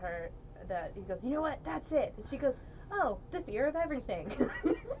mad at her that he goes, you know what, that's it. And she goes, oh, the fear of everything.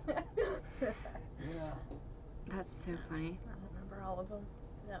 Yeah. That's so funny. I don't remember all of them.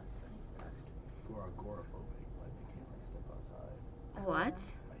 That was funny stuff. People are agoraphobic. Like they can't like step outside. What?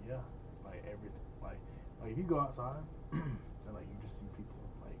 Like yeah. Like everything. Like if you go outside and like you just see people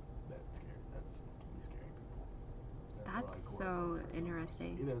like that's scary. That's can be scaring people. They're, That's like, so agoraphobic or something.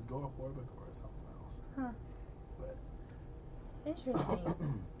 interesting. Either it's agoraphobic or it's something else. Huh. But Interesting.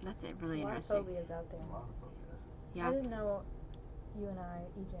 That's it. A Really lot of interesting. phobias out there. a lot of phobias. Yeah. I didn't know EJ and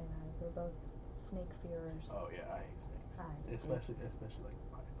I were both snake fearers. Oh yeah, I hate snakes. Especially like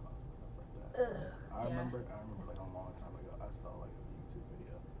pythons and stuff like that. Ugh, I yeah. remember like a long time ago I saw like a YouTube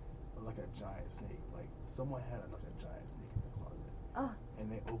video of like a giant snake. Like someone had like a giant snake in their closet. Oh.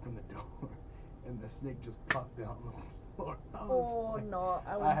 And they opened the door and the snake just plopped down on the floor. Oh no,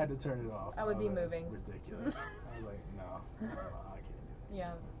 I had to turn it off. I would was be like, moving. It's ridiculous. I was like, no, I can't do that.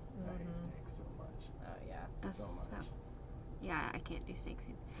 Yeah. I hate snakes so much. Oh yeah. That's So much. Yeah, I can't do snakes.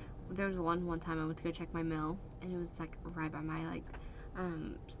 There was one time I went to go check my mail, and it was like right by my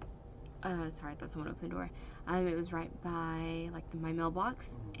sorry, I thought someone opened the door. It was right by like my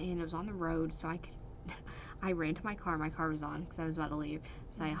mailbox, and it was on the road, so I could. I ran to my car. My car was on because I was about to leave.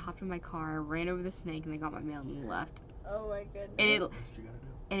 So I hopped in my car, ran over the snake, and they got my mail and left. Oh my goodness. And That's what you gotta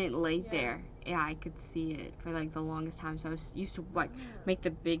do. it laid Yeah. there. Yeah, I could see it for like the longest time. So I was used to like make the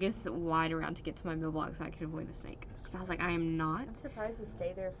biggest wide around to get to my mailbox so I could avoid the snake. Because I was like, I am not. I'm surprised to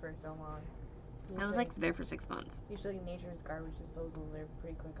stay there for so long. I was like there for 6 months. Usually nature's garbage disposals are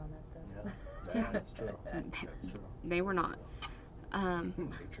pretty quick on that stuff. Yeah, that's true. That's true. They were not.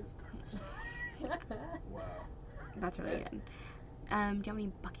 Nature's garbage. Wow. That's really good. Do you have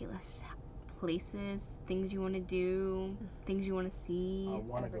any bucket list places, things you want to do, things you want to see? I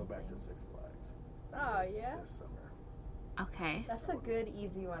want to go back Everything. to Six Flags. Oh yeah. This summer. Okay. That's a good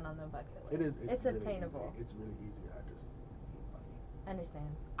easy one on the bucket list. It is. It's really attainable. Easy. It's really easy. I just need money. I understand.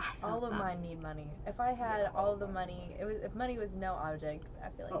 I feel All of that. mine need money. If I had Yeah, all of the money, if money was no object, I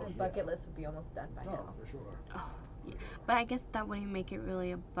feel like Oh, my yeah. bucket list would be almost done by Oh, now. for sure. Oh, yeah. But I guess that wouldn't make it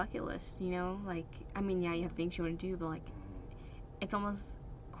really a bucket list, you know? Like, I mean, yeah, you have things you want to do, but like, it's almost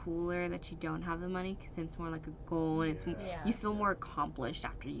cooler that you don't have the money because it's more like a goal and it's Yeah. you feel more accomplished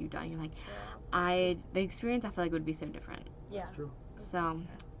after you've done. You're like, Yeah. the experience I feel like would be so different. Yeah. That's true. So,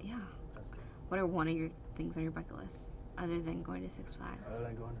 yeah. That's true. What are one of your things on your bucket list other than going to Six Flags? Other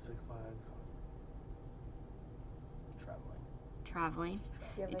than going to Six Flags, Traveling.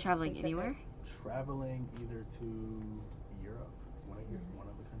 Do you have a Traveling specific- anywhere? Traveling either to Europe, one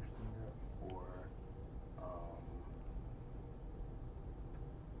of the countries in Europe, or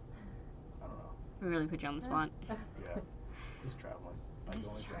I don't know. We really put you on the spot. Yeah, just traveling. Like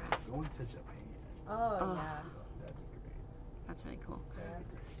Just going to Japan. Oh, Oh. yeah. That'd be great. That's really cool. That'd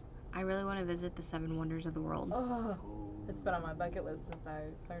be great. I really want to visit the 7 wonders of the world. Oh, Ooh. it's been on my bucket list since I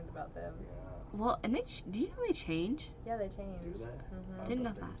learned about them. Yeah. Well, and do you know they change? Yeah, they changed. Do they? Mhm. I Didn't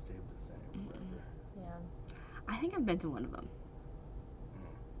thought know they that. stayed the same forever. Yeah. I think I've been to one of them.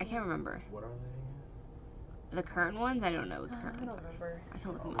 I can't remember. What are they again? The current ones, I don't know what the I current don't ones are. remember. I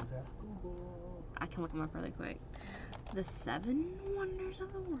can look them up. Always ask Google. I can look them up really quick. The 7 Wonders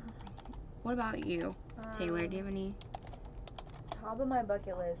of the World. What about you, Taylor? Do you have any? Top of my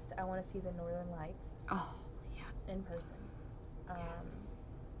bucket list, I want to see the Northern Lights Oh, yes. in person.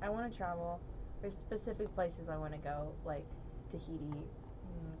 I want to travel. There's specific places I want to go, like Tahiti,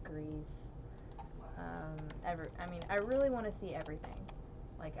 Greece. I really want to see everything.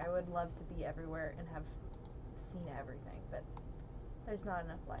 Like, I would love to be everywhere and have seen everything, but there's not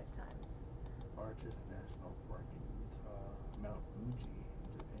enough lifetimes. Arches National Park in Utah. Mount Fuji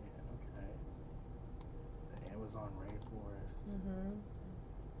in Japan. Okay. The Amazon rainforest. Mm-hmm.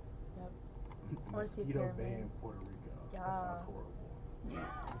 Yep. I wanna see Mosquito Bay pyramid. in Puerto Rico. Yeah. That sounds horrible.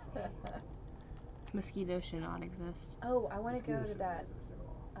 That sounds horrible. Mosquitoes should not exist. Oh, I want to go to Mosquitoes that. shouldn't exist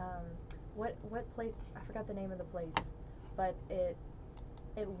at all. What place? I forgot the name of the place, but it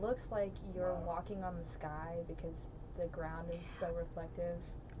looks like you're Wow. walking on the sky because the ground is so reflective.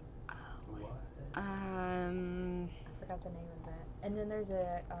 What? Um, I forgot the name of it. And then there's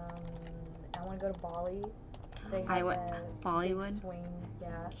I want to go to Bali. They I have went a Bollywood. big swing.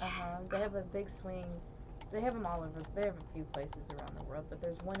 Yeah. Yes. They have a big swing. They have them all over. They have a few places around the world, but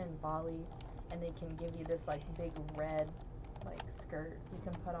there's one in Bali, and they can give you this like big red like skirt you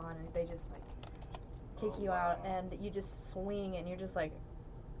can put on, and they just like kick you out, wow. and you just swing, and you're just like,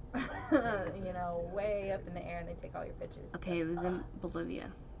 Yeah, way that's up in the crazy. air, and they take all your pictures. and Okay, it was stuff. in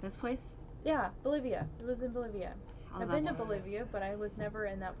Bolivia. This place? Yeah, Bolivia. It was in Bolivia. Oh, I've been that's to Bolivia, but I was never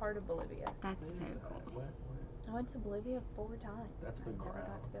in that part of Bolivia. That's What so is that? cool. What? I went to Bolivia 4 times. That's the I never ground.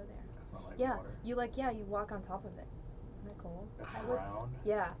 got to go there. That's not like Yeah, water. you walk on top of it. Isn't that cool? That's I would- ground.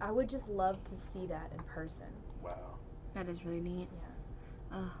 Yeah, I would just love to see that in person. Wow. That is really neat.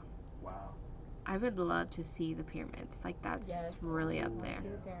 Yeah. Wow. I would love to see the pyramids. Like, that's Yes. really I up wanna there. see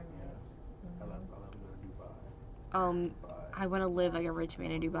the pyramids. I Mhm. love to go to Dubai. Dubai. I want to live like a rich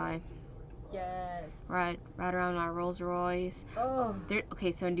man in Dubai. To go to Dubai. Yes. Ride around my Rolls Royce. Oh.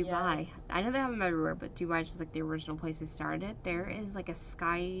 Okay, so in Dubai, Yes. I know they have them everywhere, but Dubai is just like the original place they started. There is like a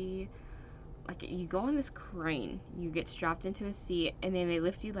sky, like you go on this crane, you get strapped into a seat, and then they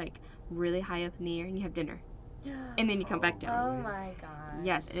lift you like really high up in the air, and you have dinner, and then you come back down. Oh my god.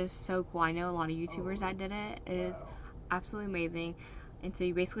 Yes, it is so cool. I know a lot of YouTubers that did it. It is Wow. absolutely amazing. And so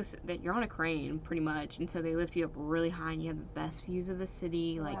you basically you're on a crane pretty much, and so they lift you up really high, and you have the best views of the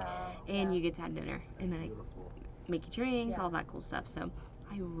city, like, Wow. and Yeah. you get to have dinner, That's and they beautiful. make you drinks, Yeah. all that cool stuff. So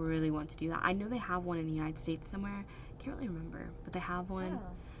I really want to do that. I know they have one in the United States somewhere. Can't really remember, but they have one.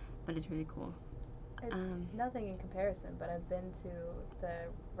 Oh. But it's really cool. It's nothing in comparison, but I've been to the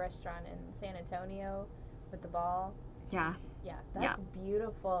restaurant in San Antonio with the ball. Yeah. Yeah, that's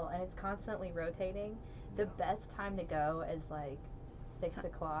beautiful, and it's constantly rotating. The Yeah. best time to go is like 6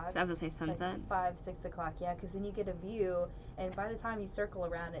 o'clock. So I would say sunset. Like 5, 6 o'clock, yeah, because then you get a view, and by the time you circle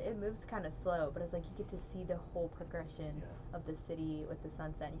around it, it moves kind of slow, but it's like you get to see the whole progression Yeah. of the city with the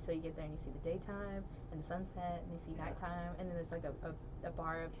sunset. And so you get there and you see the daytime and the sunset, and you see Yeah. nighttime, and then there's like a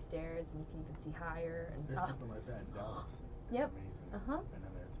bar upstairs, and you can even see higher. And There's something like that in Dallas. It's Yep. amazing. Uh-huh. I've been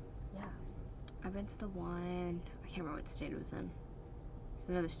in there too. It's Yeah. amazing. I've been to the one. I can't remember what state it was in. It's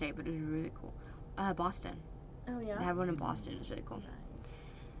another state, but it was really cool. Boston. Oh yeah. They had one in Boston. It was really cool. Nice.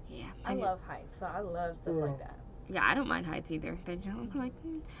 Yeah. I love heights, so I love stuff like that. Yeah, I don't mind heights either. They're just like,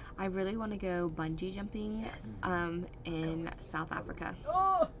 I really want to go bungee jumping. Yes. In South Africa.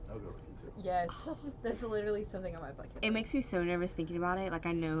 Oh. I'll go with you too. Yes. That's literally something on my bucket list. It makes me so nervous thinking about it. Like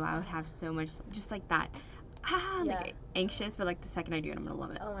I know I would have so much, just like that, Yeah. like anxious. But like the second I do it, I'm gonna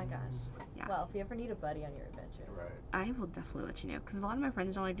love it. Oh my gosh. Yeah. Well, if you ever need a buddy on your adventures. Right. I will definitely let you know because a lot of my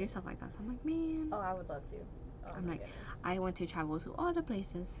friends don't like to do stuff like that. So I'm like, man. Oh, I would love to. Oh I'm my like, goodness. I want to travel to all the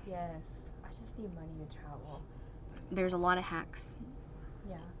places. Yes. I just need money to travel. There's a lot of hacks,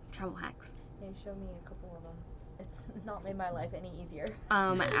 Yeah. travel hacks. Yeah, show me a couple of them. It's not made my life any easier. You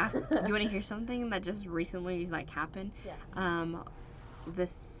want to hear something that just recently like happened? Yeah.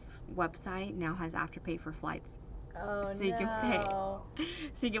 This website now has Afterpay for flights. Oh So you can pay.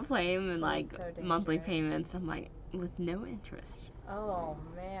 So you can play them in That like is so monthly dangerous. payments. I'm like, with no interest. Oh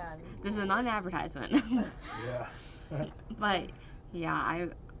man. This is not an advertisement. Yeah. But yeah, I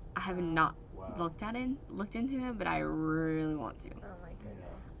have not Wow. looked into it, but I really want to. Oh my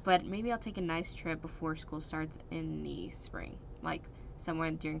goodness. But maybe I'll take a nice trip before school starts in the spring, like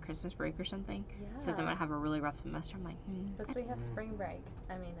somewhere during Christmas break or something. Yeah. Since I'm gonna have a really rough semester, I'm like, Plus we have spring break.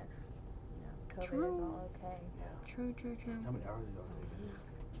 I mean, if COVID True. is all okay. Yeah. True. How many hours are y'all taking this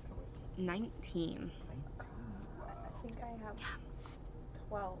coming semester? 19. 19. Wow. I think I have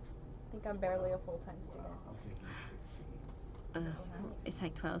 12. I think I'm barely a full-time student. Wow. I'm taking 16. It's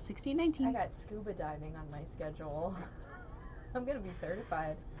like 12, 16, 19. I got scuba diving on my schedule. I'm gonna be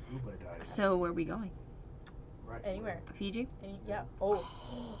certified. Scuba diving. So where are we going? Right. Anywhere. Fiji? Yeah. Oh,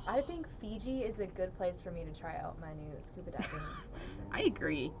 I think Fiji is a good place for me to try out my new scuba diving license. I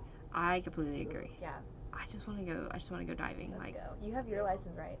agree. I completely agree. Yeah. I just want to go diving. Let's Like, go. You have your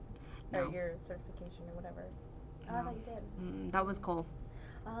license, right? No. Or your certification or whatever. Oh, I No. thought you did. That was Cole.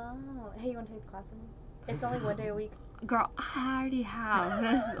 Oh, hey, you want to take the class with me? It's only one day a week. Girl, I already have.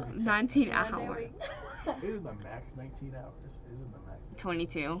 That's 19 One day a hours. week. Isn't the max 19 hours? Isn't the max?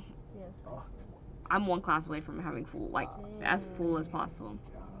 22. Yes. Oh, I'm one class away from having full, like, as full as possible.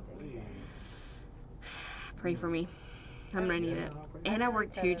 golly. Pray for me. I'm gonna need it. And I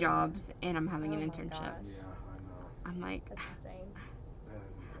work 2 jobs, and I'm having an Oh my internship. gosh. Yeah, I know. I'm like, That's insane. That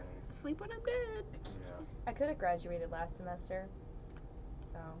is insane. sleep when I'm dead. Yeah. I could have graduated last semester,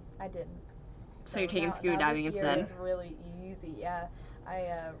 so I didn't. So you're taking now- scuba now diving this instead? year is really easy. Yeah,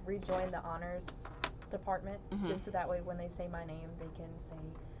 I rejoined the honors department Mhm. just so that way when they say my name, they can say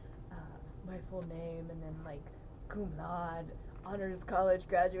my full name and then like cum laude, honors college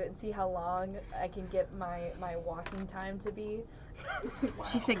graduate, and see how long I can get my walking time to be.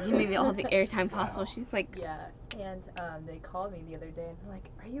 She's like, give me all the airtime possible. Wow. She's like, Yeah, and they called me the other day and they're like,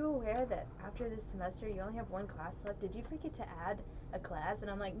 "Are you aware that after this semester you only have 1 class left? Did you forget to add a class?" And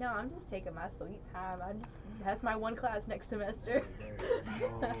I'm like, "No, I'm just taking my sweet time. That's my 1 class next semester."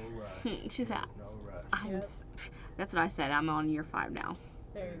 There's no rush. She's There's out. no rush. Yep. That's what I said. I'm on year 5 now.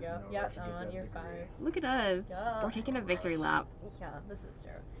 There you There's go. no Yep, rush to I'm get on that year degree. 5. Look at us. Yeah. We're taking a victory lap. Yeah, this is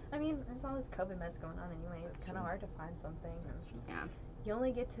true. I mean, there's all this COVID mess going on anyway. It's That's kind of true. hard to find something. That's true. Yeah. You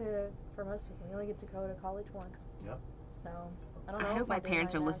only get to, for most people, you only get to go to college once. Yep. So, I don't I know hope if my I'll do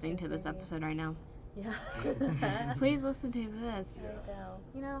parents are my listening to master's, this maybe. episode right now. Yeah. Please listen to this. There you go.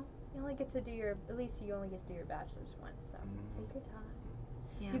 You know, you only get to do your, at least you only get to do your bachelor's once, so Mhm. take your time.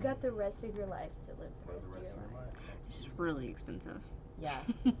 Yeah. You got the rest of your life to live the For rest, the rest of your life. It's just really expensive. Yeah,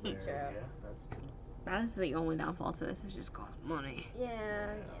 There, it's true. yeah, that's true. That is the only downfall to this. It just costs money.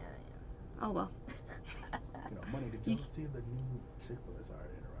 Yeah. Oh well. You know, money. Did You- you see the new Chick-fil-A? Sorry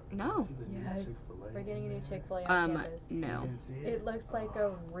to interrupt. No. Did you see the Yes. new Chick-fil-A? We're getting a new in there? Chick-fil-A on campus. You No. didn't see it? It looks like Oh,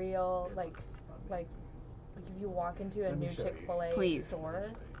 a real, it like, looks like, amazing. if you walk into a Let me new show you. Chick-fil-A Please. store.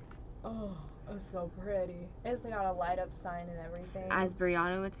 Oh, it's so pretty. It's got a light up sign and everything. As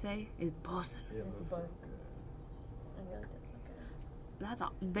Brianna would say, it's bossing. It It's looks so busted. good. It really does look good. That's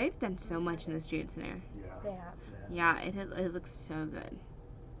all. They've done so much in the student center. Yeah. They have. Yeah, it looks so good.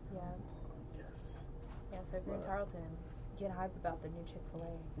 Yeah. Yes. Yeah, so if you're in But- Tarleton, get hype about the new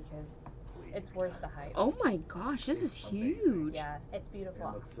Chick-fil-A because Please, it's worth God. the hype. Oh my gosh, this is It's amazing. huge. Yeah, it's It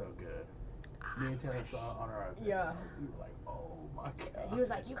beautiful. looks so good. Me and Taylor saw it on our iPad. Yeah. We were like, oh my god. He was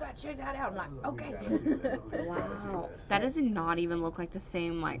like, "You gotta check that out." I'm I was like, we "Okay." gotta see this. We gotta see Wow, this. that does not even look like the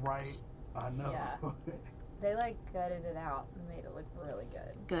same like. Right. I know. Yeah. They like gutted it out and made it look really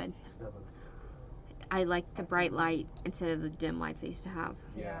good. Good. That looks so good. I like the bright light instead of the dim lights they used to have.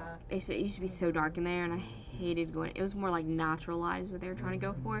 Yeah. It used to be so dark in there, and I hated going. It was more like natural lights what they were trying to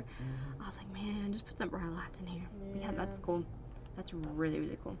go for. Mhm. I was like, man, just put some bright lights in here. But yeah, that's Yeah. cool. That's really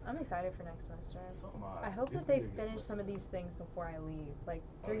really cool. I'm excited for next semester. So am I. I hope It's that they gonna be a good finish some of semester. these things before I leave. Like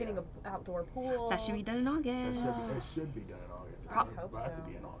Oh, they're getting yeah. a outdoor pool. That should be done in It August. should be done in August. Pro- It's I hope about so. to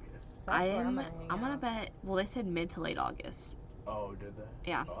be in August. That's where I'm I'm gonna hang gonna out. bet. Well, they said mid to late August. Oh, did they?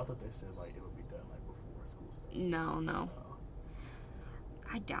 Yeah. Oh, I thought they said like it would be done like before school starts. No. Oh.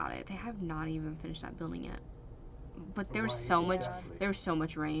 I doubt it. They have not even finished that building yet. But there was Right, so much. exactly. There was so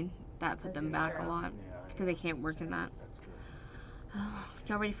much rain that put This them is back true. a lot Yeah, because they can't work in that. That's true.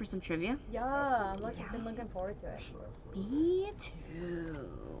 Y'all ready for some trivia? Yeah, Absolutely. been looking forward to it. Absolutely. Me too.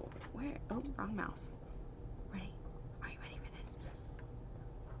 Where? Oh, wrong mouse. Ready? Are you ready for this? Yes.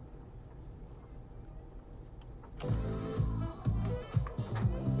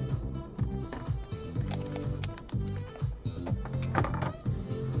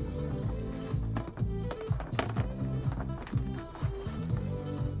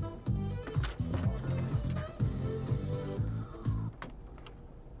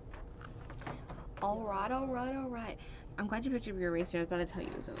 All right. I'm glad you picked up your eraser. I was about to tell you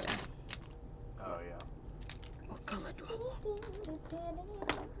it was over there. Oh yeah. What color do I want? Are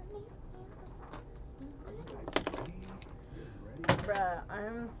you guys ready? You guys ready? Bruh,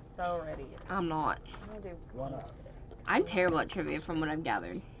 I'm so ready. I'm not. I'm gonna do Why clean not? today. I'm terrible at trivia from what I've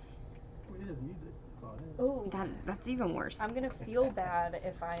gathered. Well, he doesn't use it. That's all it is. Ooh. That's even worse. I'm gonna feel bad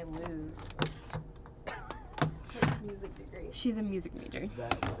if I lose. With music degree. She's a music major.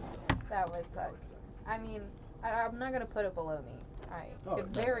 That would suck. That would That suck. would suck. I mean, I'm not gonna put it below me. I Oh,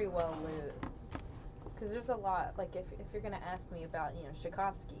 could no. very well lose. Cause there's a lot. Like if you're gonna ask me about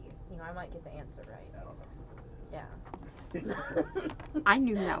Tchaikovsky, I might get the answer right. I don't know who Yeah. it is. I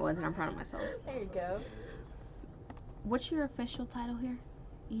knew who that was, and I'm proud of myself. There you go. It is. What's your official title here,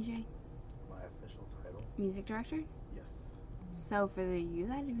 EJ? My official title? Music director? Yes. So for you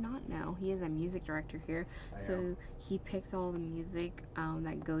that do not know, he is a music director here. I am. He picks all the music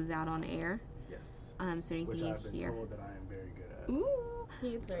that goes out on air. Yes. So anything Which you I've been hear. told that I am very good at. Ooh.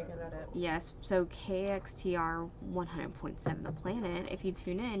 He is very good at it. Yes, so KXTR 100.7 The Planet, Yes. if you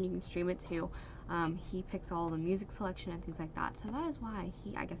tune in, you can stream it too. He picks all the music selection and things like that. So that is why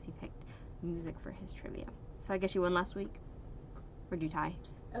I guess he picked music for his trivia. So I guess you won last week? Or did you tie?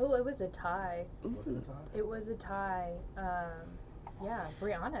 Oh, it was a tie. Was it a tie? It was a tie. Yeah,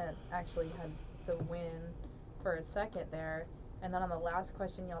 Brianna actually had the win for a second there. And then on the last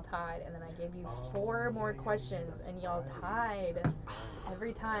question, y'all tied. And then I gave you four more questions, that's and y'all right. tied That's right.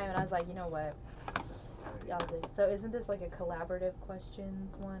 every time. And I was like, you know what? That's right. Y'all just. So isn't this like a collaborative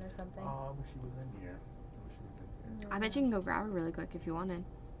questions one or something? Oh, I wish she was in here. I wish she was in here. I bet you can go grab her really quick if you wanted.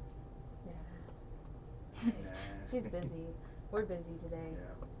 Nah. Nah. She's busy. We're busy today.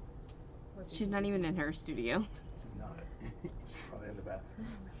 Yeah, We're She's not even in her studio. she's not. She's probably in the bathroom.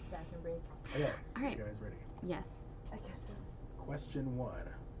 Bathroom break. Okay. Alright. You guys ready? Yes. I guess so. Question 1.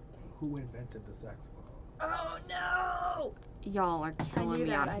 Who invented the saxophone? Oh no! Y'all are killing knew me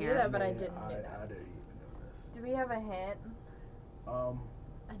that, out I knew here. that, but I Man, didn't know that. I didn't even know this. Do we have a hint? I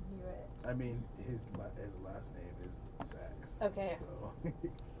knew it. I mean, his last name is Sax. Okay. So.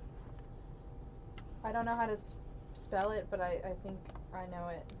 I don't know how to spell it, but I think I know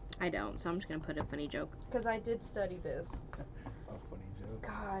it. I don't, so I'm just gonna put a funny joke. Because I did study this. A funny joke.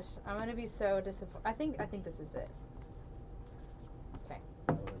 Gosh, I'm gonna be so disappointed. I think this is it. Okay.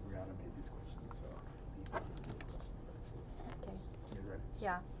 By the way, Brianna made these questions, so these are the real questions, actually. Okay. You guys ready?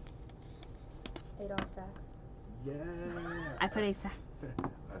 Yeah. Adolf Sachs. Yeah. I put a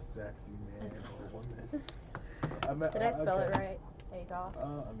a sexy man A or sexy- woman. Did I spell it okay. right? Adolf?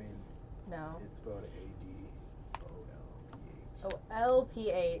 I mean, No. it's spelled A-D-O-L-P-H. Oh,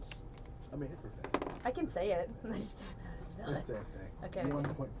 L-P-H. I mean, it's the same thing. I can It's say the it. same I thing. just don't know how to spell It's the it. same thing. Okay. 1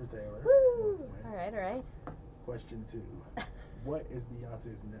 point for Taylor. Woo! 1 point. Alright, alright. Question 2. What is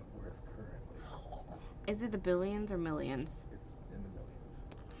Beyonce's net worth currently? Is it the billions or millions? It's in the millions.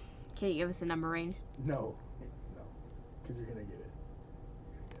 Can you give us a number range? No. No. Because you're going to get it.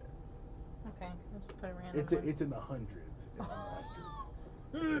 You're going to get it. Okay, I'll just put a random It's one. it's in the hundreds. It's in the hundreds.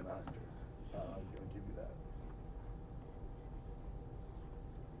 It's in the hundreds. I'll give you that.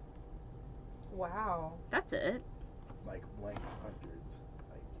 Wow. That's it. Like blank hundreds.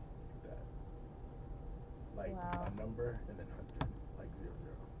 Like that. Like Wow. a number and then hundred. Like 00.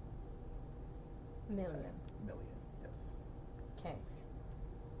 Million. Million. Yes. Okay.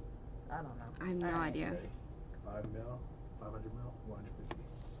 I don't know. I have no Alright. idea. Ready? 5 mil. 500 mil. 150.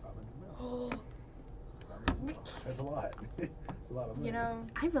 500 mil. 500 mil. That's a lot. It's a lot of money. You know,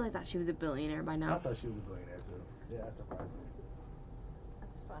 I really thought she was a billionaire by I now. thought she was a billionaire too. Yeah, that surprised me.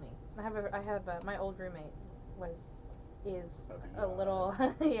 that's funny. I have my old roommate is A a little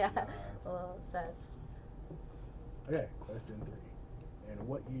yeah, a little obsessed. Okay, question 3. In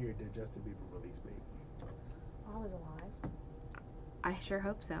what year did Justin Bieber release Baby? I was alive. I sure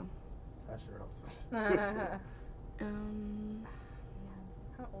hope so. I sure hope so. Yeah.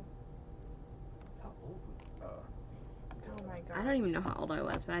 How old? How old was Oh my god. I don't even know how old I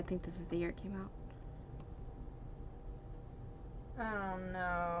was, but I think this is the year it came out. Oh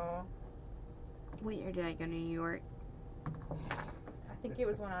no. What year did I go to New York? I think it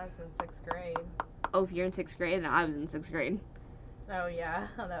was when I was in 6th grade. Oh, if you're in 6th grade, then I was in 6th grade. Oh yeah,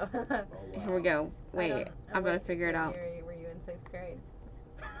 I know. Oh, wow. Here we go. Wait, I'm gonna figure it out. What year were you in 6th grade?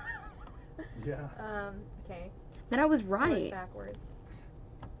 Yeah. Okay. Then I was Work right. backwards.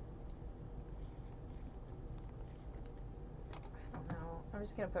 I don't know. I'm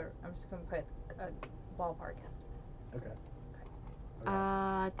just gonna put a ballpark estimate. Okay.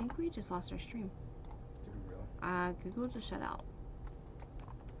 I think we just lost our stream. Did we really? Google just shut out.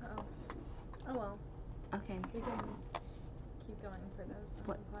 Oh. Oh well. Okay. We can keep going for those on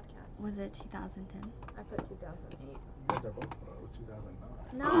What- the podcast. Was it 2010? I put 2008. You guys are both. Oh, it was 2009.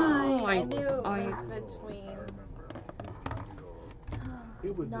 No, Oh, I I- knew it oh, was yeah. between. I remember. It was 9 years old.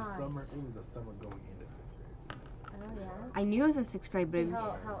 It was the Nice. summer. It was the summer going into 5th grade. Oh yeah. I knew I was in 6th grade, but it was.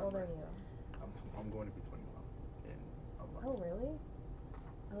 How old are you? I'm going to be 21 in a month. Oh really?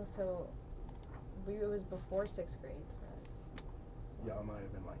 Oh, so it was before 6th grade for us. Y'all might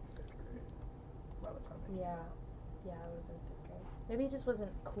have been like 5th grade by the time it came Yeah. out. Yeah, it would have been 5th grade. Maybe it just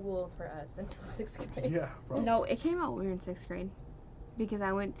wasn't cool for us until 6th grade. Yeah, probably. No, it came out when we were in 6th grade. Because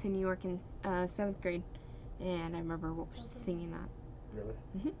I went to New York in 7th grade. And I remember singing that. Really?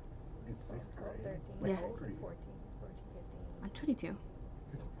 Mhm. In 6th 12, grade? 13. Wait, Yeah. how old are you? 14, 15. I'm 22.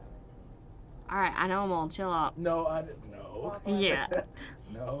 16, 17. Alright, I know I'm old. Chill out. No, I didn't know. Yeah.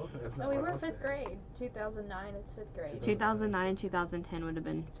 No, that's not No, we what I were was 5th saying. grade. 2009 is 5th grade. 2009 and 2010 would have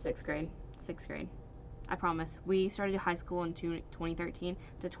been 6th grade. 6th grade. I promise. We started high school in 2013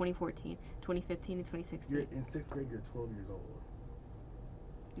 to 2014, 2015 to 2016. You're in 6th grade. You're 12 years old.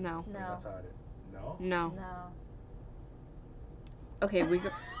 No. Yeah, No. that's how I did. No. No. No. Okay, Wait,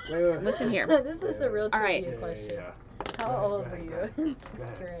 wait. Listen here. This is the real All right. trivia question. Yeah. How Go ahead, old go were ahead, you go ahead. in Go 6th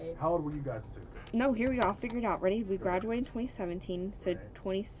ahead. grade? How old were you guys in 6th grade? No, here we go. I'll figure it out. Ready? We Okay. graduated in 2017, so Right.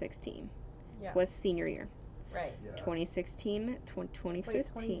 2016 Yeah. was senior year. Right. Yeah. 2016, 2015. Wait,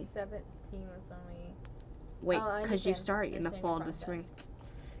 2017 was when we. Wait, Oh, I because you understand. start in the Understand fall your to spring. process.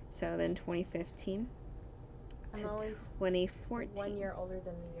 So then 2015 I'm to always 2014. 1 year older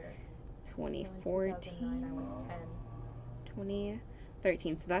than the year. So in 2014. 2009 I was 10.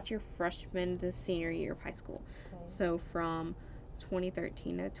 2013. So that's your freshman to senior year of high school. Okay. So from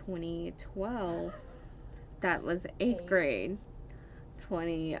 2013 to 2012, that was 8th Eight. grade.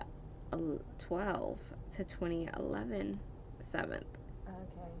 2012 to 2011, 7th. Okay.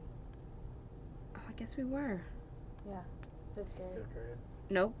 Oh, I guess we were. Yeah. 5th grade. 5th grade.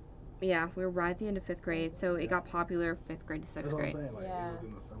 Nope. Yeah, we were right at the end of 5th grade, so it Yeah. got popular 5th grade to 6th That's what I'm grade. saying. Like Yeah. it was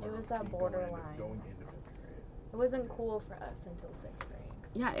in the summer. It was of that people borderline. going into 5th grade. It wasn't cool for us until 6th grade.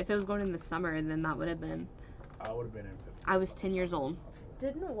 Yeah, if it was going in the summer, then that would have been. I would have been in 5th grade. I was by the 10 time years it was old.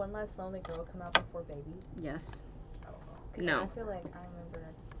 popular. Didn't One Less Lonely Girl come out before Baby? Yes. I don't know. 'Cause No. I feel like I remember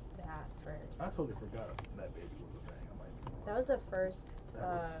that first. I totally forgot that Baby was a thing. I might be wrong. That was the first That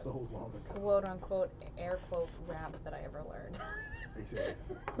was so long ago. quote unquote air quote rap that I ever learned. Are you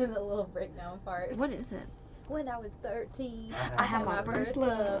serious? The little breakdown part. What is it? When I was 13, I had my first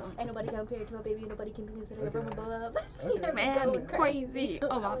love. Ain't nobody compared to my baby, nobody can consider her from Okay. above. Okay. Man, me Okay. crazy.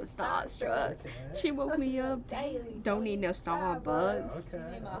 Oh, I was starstruck. Okay. She woke me up. Daily. Don't need no Starbucks. Okay. She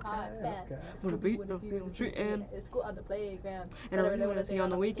made my heart Okay. fast. Okay. Wanna beat the film treating. At school on the playground. And I really wanna see you on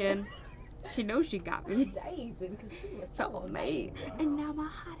the weekend. She knows she got me. Dazing, 'cause she was So amazing. And now my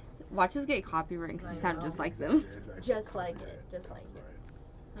heart is. Watch us get copyright because we I sound know. just like them. It's actually Just like copyright. it, just like it.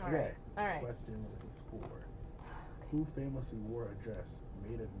 Copyright. Okay. Alright. Question is 4. Who famously wore a dress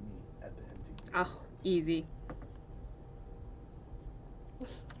made of meat at the MTV Oh, Awards? easy.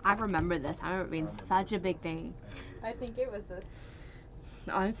 I remember this. I remember it being remember such this a big too. thing. I think it was this.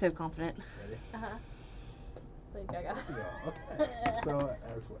 Oh, I'm so confident. Ready? Uh-huh. Lady Gaga. Yeah, okay. So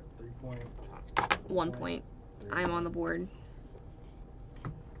that's what, 3 points? 1 point. 3 I'm on the board.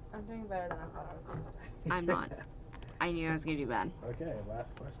 I'm doing better than I thought I was going to. I'm not. I knew I was gonna do bad. Okay,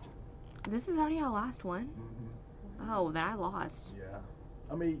 last question. This is already our last one. Mm-hmm. Oh, then I lost. Yeah.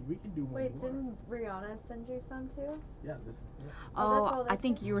 I mean, we can do one Wait, more. didn't Rihanna send you some too? Yeah, this is. Yeah, Oh, that's Oh, all I this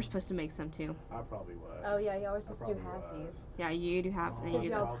think is? you were supposed to make some too. I probably was. Oh yeah, you always I supposed to do probably was. halfsies. Yeah, you do have. Oh, Then Cause you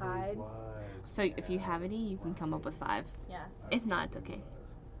do. y'all probably tied. was. So if you have any, that's you can come up with right. 5. Yeah. I If not, it's probably okay.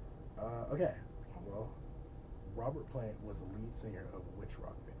 was. Okay. Well, Robert Plant was the lead singer of which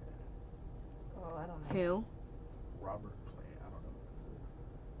rock band? Oh, I don't know. Who? Robert Plant. I don't know what this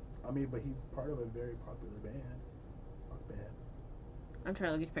is. I mean, but he's part of a very popular band. Rock band. I'm trying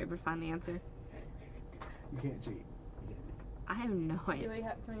to look at your paper to find the answer. You can't cheat. You can't cheat. I have no Do idea.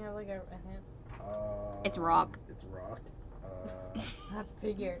 can we have like a hint? It's rock. It's rock. I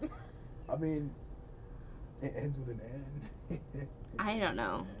figured. I mean, it ends with an N. I don't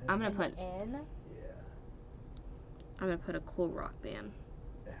know. I'm gonna put. N. Yeah. I'm gonna put a cool rock band.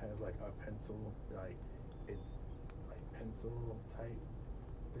 It has like a pencil, like pencil type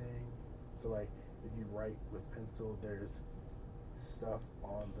thing. So like, if you write with pencil, there's stuff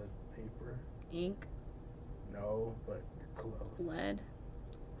on the paper. Ink, No, but you're close. lead.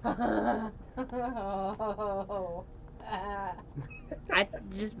 Oh. I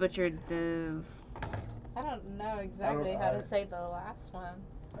just butchered the. I don't know exactly how to say the last one.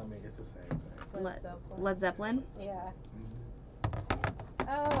 I mean, it's the same thing. Led Zeppelin. Yeah. Mm-hmm.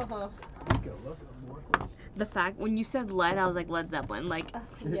 Oh. You can look up more questions. The fact when you said lead, I was like Led Zeppelin. Like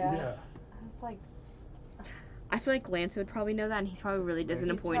Yeah. Yeah. I was like, I feel like Lance would probably know that, and he's probably really Lance is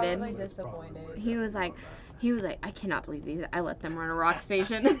disappointed. probably Lance probably disappointed. would He was definitely like- know that. He was like, I cannot believe these. I let them run a rock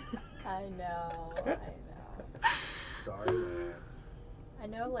station. I know. Sorry, Lance. I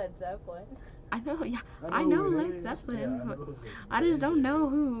know Led Zeppelin. I know, yeah. I I know know who it Led is. Zeppelin. Yeah, I know but who the I just band don't know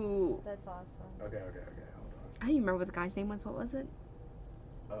is. who. That's awesome. Okay, hold I don't even remember what the guy's name was. What was it?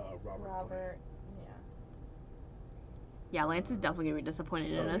 on. Robert. Robert. Yeah. Yeah, Lance is definitely gonna be disappointed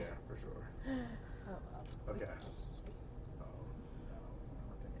Plant. in Oh us. yeah, for sure. Oh well. Okay. Oh, I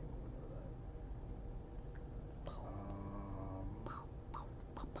don't think anyone would know that.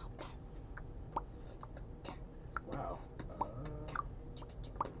 Wow.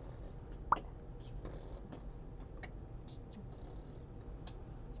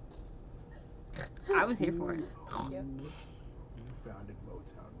 I was here for it. Thank you. Who founded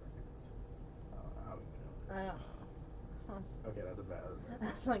Motown Records? I don't even know I this. don't know. Okay, that's a bad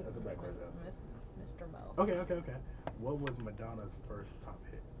That's like That's a bad question. Mr. Mo. Okay. What was Madonna's first top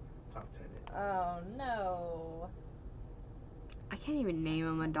 10 hit? Oh no. I can't even name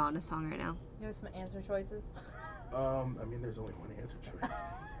a Madonna song right now. You have some answer choices? I mean, there's only one answer choice.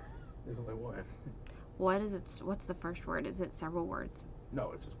 There's only one. What is it? What's the first word? Is it several words?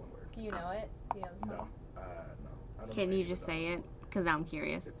 No, it's just one word. Do you know it? Do you know the No. song? No. I don't Can know you any just Madonna say it? songs. Because now I'm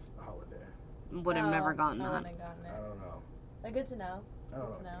curious. It's Holiday. Would have never gotten I that. wouldn't have gotten I it. don't know. But good to know. I don't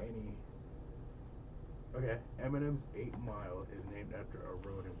Good to know know. any. Okay, Eminem's 8 Mile is named after a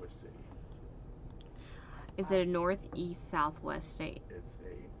road in which city? Is it a north, east, south, west state? It's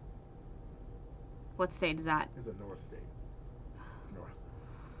a What state is that? It's a north state. It's north.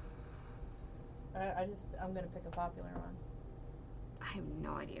 I'm gonna pick a popular one. I have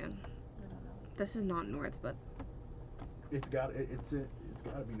no idea. I don't know. This is not north, but It's gotta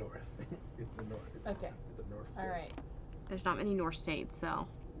be north. It's a north. Okay. It's a north state. All right. there's not many north states, so.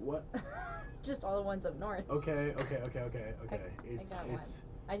 What? Just all the ones up north. Okay. I It's got one.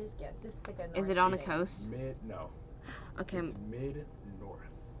 I just guessed. Just pick a north. Is it on a state. coast? No. Okay. It's mid north.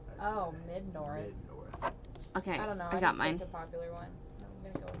 Oh, mid-north. Mid north. Okay. I don't know. I got just mine. picked a popular one.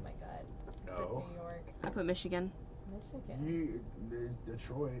 I'm gonna go with my gut. No. New York. I put Michigan. Michigan. There's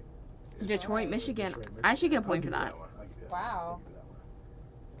Detroit. Detroit, Michigan. Detroit, I should get a I'll point give for you that. one. I'll give you that Wow. one.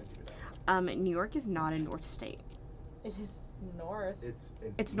 I'll give you that one. New York is not a north state. It is north. It's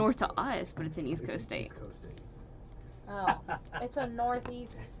It's north to us, but it's an East Coast state. East Coast state. Oh, it's a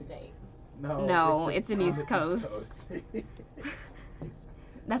northeast state. No, just it's an on East the Coast. It's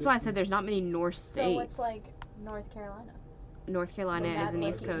That's why I said there's not many north So states. it's like North Carolina. North Carolina Is is that an like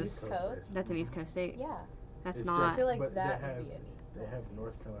East the Coast. East Coast? That's an East Coast state. Yeah. That's It's not. I feel like but that they would have, be an They have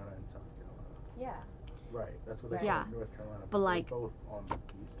North Carolina and South Carolina. Yeah. Right. That's what they Yeah. call North Carolina. But, they're like, both on the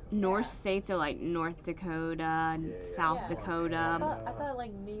East Coast. North Yeah. states are like North Dakota, Yeah, South yeah. Dakota. Montana. I thought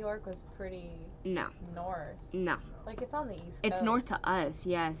like New York was pretty No, north. no. Like it's on the east It's coast. north to us,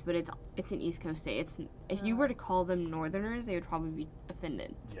 yes, but it's an East Coast state. It's if you were to call them Northerners, they would probably be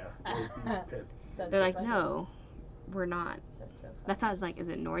offended. Yeah. They'd be pissed. That's They're so like, funny. no, we're not. That's so funny. That's how I was like, is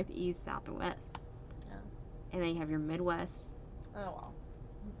it North, East, South, or West? Yeah. And then you have your Midwest. Oh wow.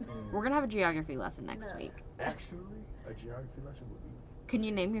 We're gonna have a geography lesson next No. week. Actually, a geography lesson would be. Can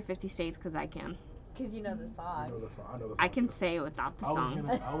you name your 50 states? Cause I can. Because you know the song. You know the song. I know the song. I can too. say it without the I was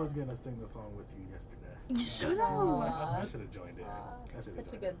song. I was gonna sing the song with you yesterday. You should have. I should have joined in. I should have Such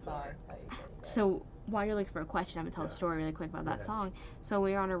a joined good in. song. Sorry. Oh, you did. So while you're looking for a question, I'm gonna tell a Yeah. story really quick about that Yeah. song. So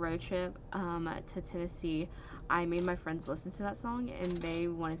we were on a road trip to Tennessee. I made my friends listen to that song, and they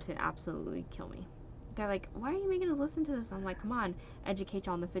wanted to absolutely kill me. They're like, "Why are you making us listen to this?" I'm like, "Come on, educate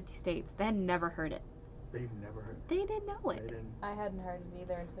you on the 50 states." They had never heard it. They've never heard. They didn't know They it. didn't. I hadn't heard it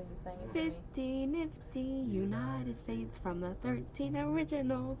either until you sang it to me. 50 nifty United States from the 13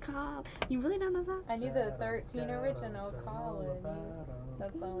 original col. You really don't know that? I knew the 13 original colonies.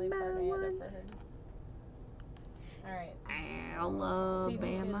 That's the only part I had ever heard. Alright.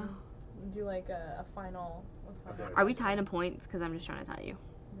 Alabama. Do like a final. Okay. Are we tied in points? Because I'm just trying to tie you.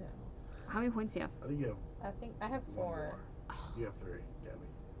 No. How many points do you have? I think you have I think I have one 4. more. You have 3. Yeah,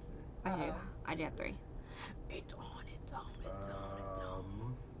 me. I do have 3. It's on.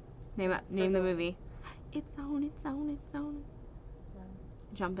 Name the movie. It's on. No.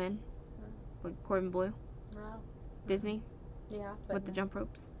 Jump in. No. With Corbin Blue. No. Disney. Yeah. But With the jump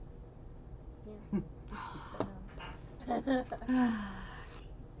ropes. Yeah.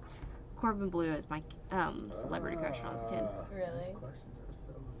 Corbin Blue is my celebrity crush when I was a kid. Really? These questions are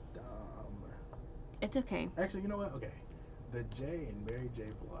so dumb. It's okay. Actually, you know what? Okay. The J in Mary J.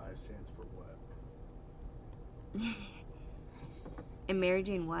 Blige stands for what? And Mary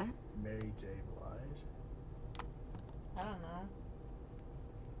Jane what? Mary J. Blige. I don't know.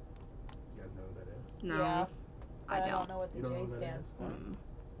 You guys know who that is? No. Yeah. I But I don't. don't know what the You don't know J who that stands is? for. Mm.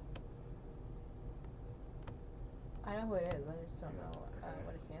 I know who it is. I just don't know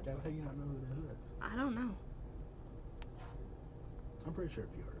what it stands How for. you not know who the is? I don't know. I'm pretty sure if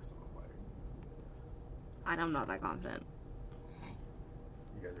you heard a song by her, I'm not that confident.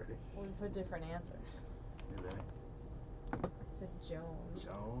 You guys ready? We put different answers. You ready? I said Joan.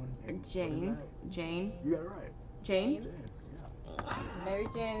 Joan and what is Jane. that? Jane. You got it right. Jane. Jane. Yeah. Mary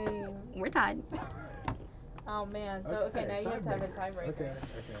Jane. We're tied. All right. Oh man. So okay, now you have to have a tiebreaker. Okay.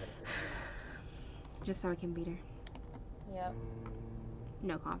 Just so I can beat her. Yep.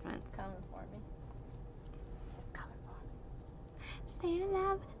 No confidence. Coming for me. She's coming for me. Staying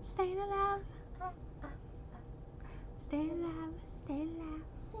alive, staying alive. Staying alive, staying alive.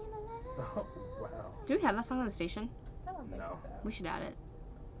 Oh, wow. Do we have that song on the station? I don't think No. so. We should add it.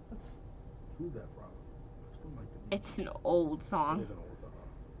 Who's that from? It's from like the It's an Beatles. old It song. is an old song.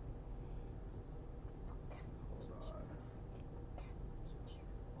 Hold on.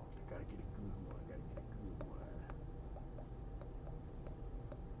 I gotta get a good one.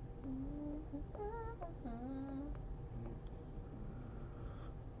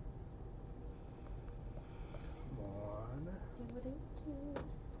 Come on.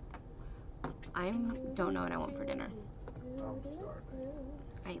 I don't know what I want for dinner. I'm starving.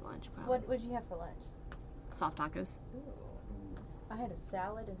 I ate lunch, but What would you have for lunch? soft tacos. Ooh. I had a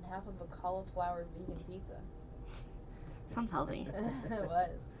salad and half of a cauliflower vegan pizza. Sounds healthy. It was.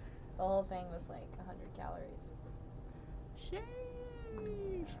 The whole thing was like 100 calories.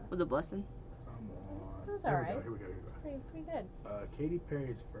 Sheesh. With a blessing. Come on. It was Here we alright. go. Pretty good. Katy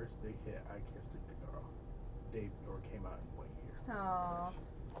Perry's first big hit, I Kissed a Girl, came out in what year? Aww.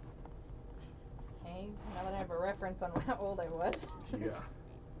 Okay, now that I have a reference on how old I was. Yeah.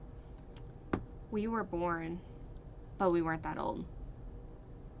 We were born, but we weren't that old.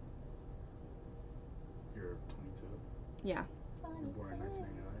 You're 22. Yeah. You're born in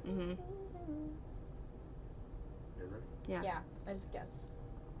 1999. Mhm. You guys ready? Yeah. Yeah, I just guessed.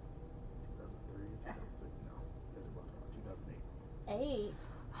 2003, 2006. No, those are both wrong. 2008. 8?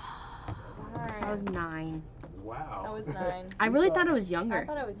 2008. So I was 9. Wow. I was 9. I really thought it was younger. I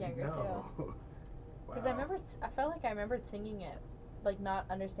thought I was younger too. No. Because Wow. I felt like I remembered singing it, like not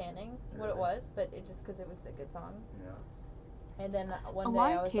understanding what it Really? was, but it just because it was a good song. Yeah. And then one A day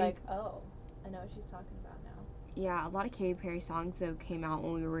lot I of was Katy- like, oh, I know what she's talking about now. Yeah, a lot of Katy Perry songs though came out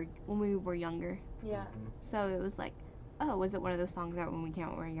when we were younger. Yeah, Mhm. So it was like, oh, was it one of those songs that when we came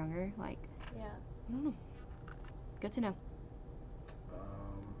out when we were younger? Like, yeah. I don't know. Good to know.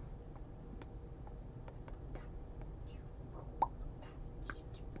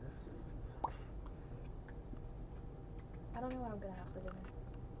 This is. I don't know what I'm gonna have for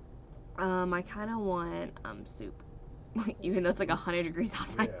dinner. I kind of want soup, even though it's like 100 degrees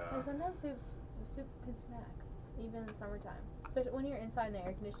outside. Yeah. And sometimes soup can smack, even in the summertime. Especially when you're inside in the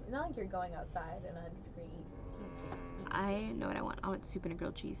air conditioning. Not like you're going outside in 100-degree heat to eat I know what I want. I want soup and a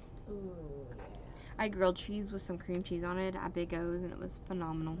grilled cheese. soup. Ooh, yeah. I had grilled cheese with some cream cheese on it at Big O's, and it was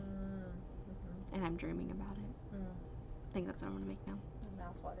phenomenal. Mm-hmm. And I'm dreaming about it. Mm. I think that's what I'm gonna make now. I'm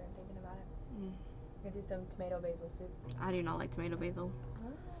mouth-watering thinking about it. Mm. I'm gonna do some tomato basil soup. I do not like tomato basil.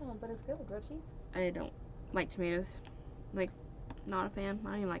 Oh, but it's good with grilled cheese. I don't like tomatoes. Like, not a fan. I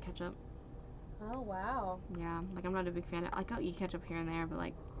don't even like ketchup. Oh, wow. Yeah, like I'm not a big fan. Like I'll eat ketchup here and there, but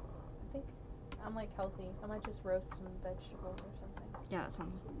like, I think I'm like healthy. I might just roast some vegetables or something. yeah, that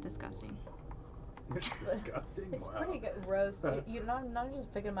sounds disgusting. Disgusting. It's Wow. pretty good. Roast. You're not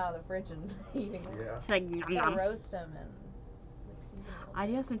just picking them out of the fridge and eating them. Yeah. It's like, nom, You gotta nom. roast them and like season them. I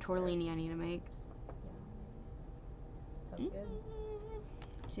do have some tortellini I need to make. Sounds good.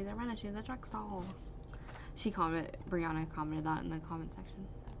 She's a runner. She's a truck stall. Brianna commented that in the comment section.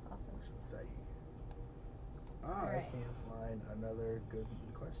 That's awesome. What should we say? I Alright. can't find another good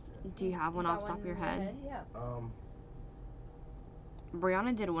question. Do you have one Got off the top of your in head? Yeah.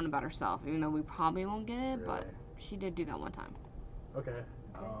 Brianna did one about herself, even though we probably won't get it, but Really? she did do that one time. Okay.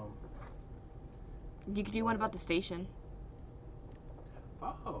 You could do one about the station.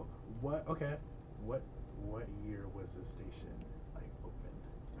 Oh, what? Okay. What year was the station like opened?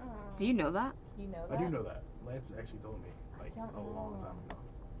 Oh. Do you know that? You know I that? do know that. Lance actually told me like don't a long know. time ago.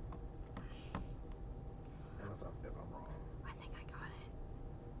 Unless if I'm wrong. I think I got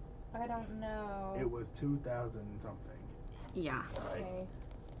it. I don't know. It was 2000 something. Yeah. Right? Okay.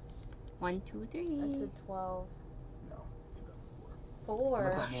 1, 2, 3. I said 12. No, 2004. 4.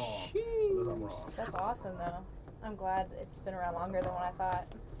 Unless I'm wrong. Unless I'm wrong. That's awesome though. I'm glad it's been around longer than what I thought.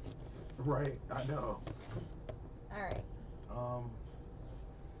 Right, I know. Alright.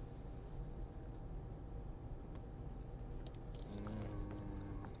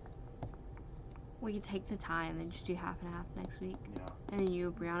 We could take the time and just do half and half next week. Yeah. And then you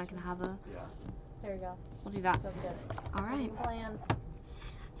and Brianna can have a. Yeah. There we go. We'll do that. Sounds good. Alright. Plan.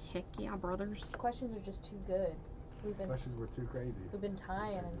 Heck yeah, brothers. Questions are just too good. Questions were too crazy. We've been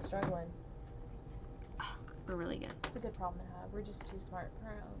tying and struggling. We're really good. It's a good problem to have. We're just too smart for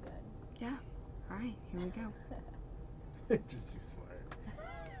our own good. Yeah. All right, here we go. Just too smart.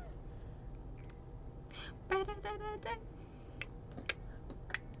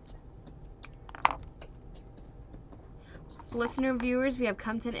 Listener viewers, we have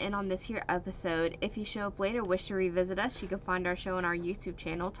come to an end on this here episode. If you show up late or wish to revisit us, you can find our show on our YouTube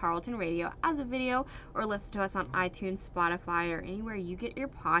channel, Tarleton Radio, as a video, or listen to us on iTunes, Spotify, or anywhere you get your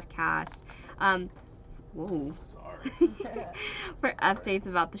podcast. Whoa. Sorry. For updates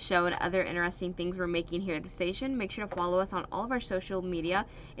about the show and other interesting things we're making here at the station, make sure to follow us on all of our social media,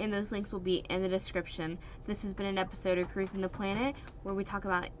 and those links will be in the description. This has been an episode of Cruising the Planet, where we talk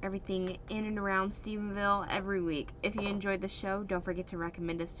about everything in and around Stephenville every week. If you enjoyed the show, don't forget to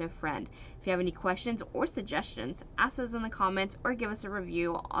recommend us to a friend. If you have any questions or suggestions, ask those in the comments or give us a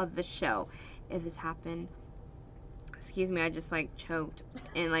review of the show. If this happened, excuse me, I just choked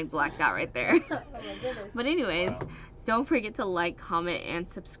and blacked out right there. Oh my goodness. But anyways, Wow. don't forget to like, comment, and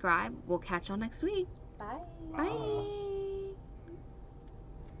subscribe. We'll catch y'all next week. Bye. Bye.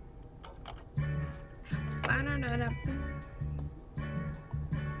 Ba-da-da-da-da.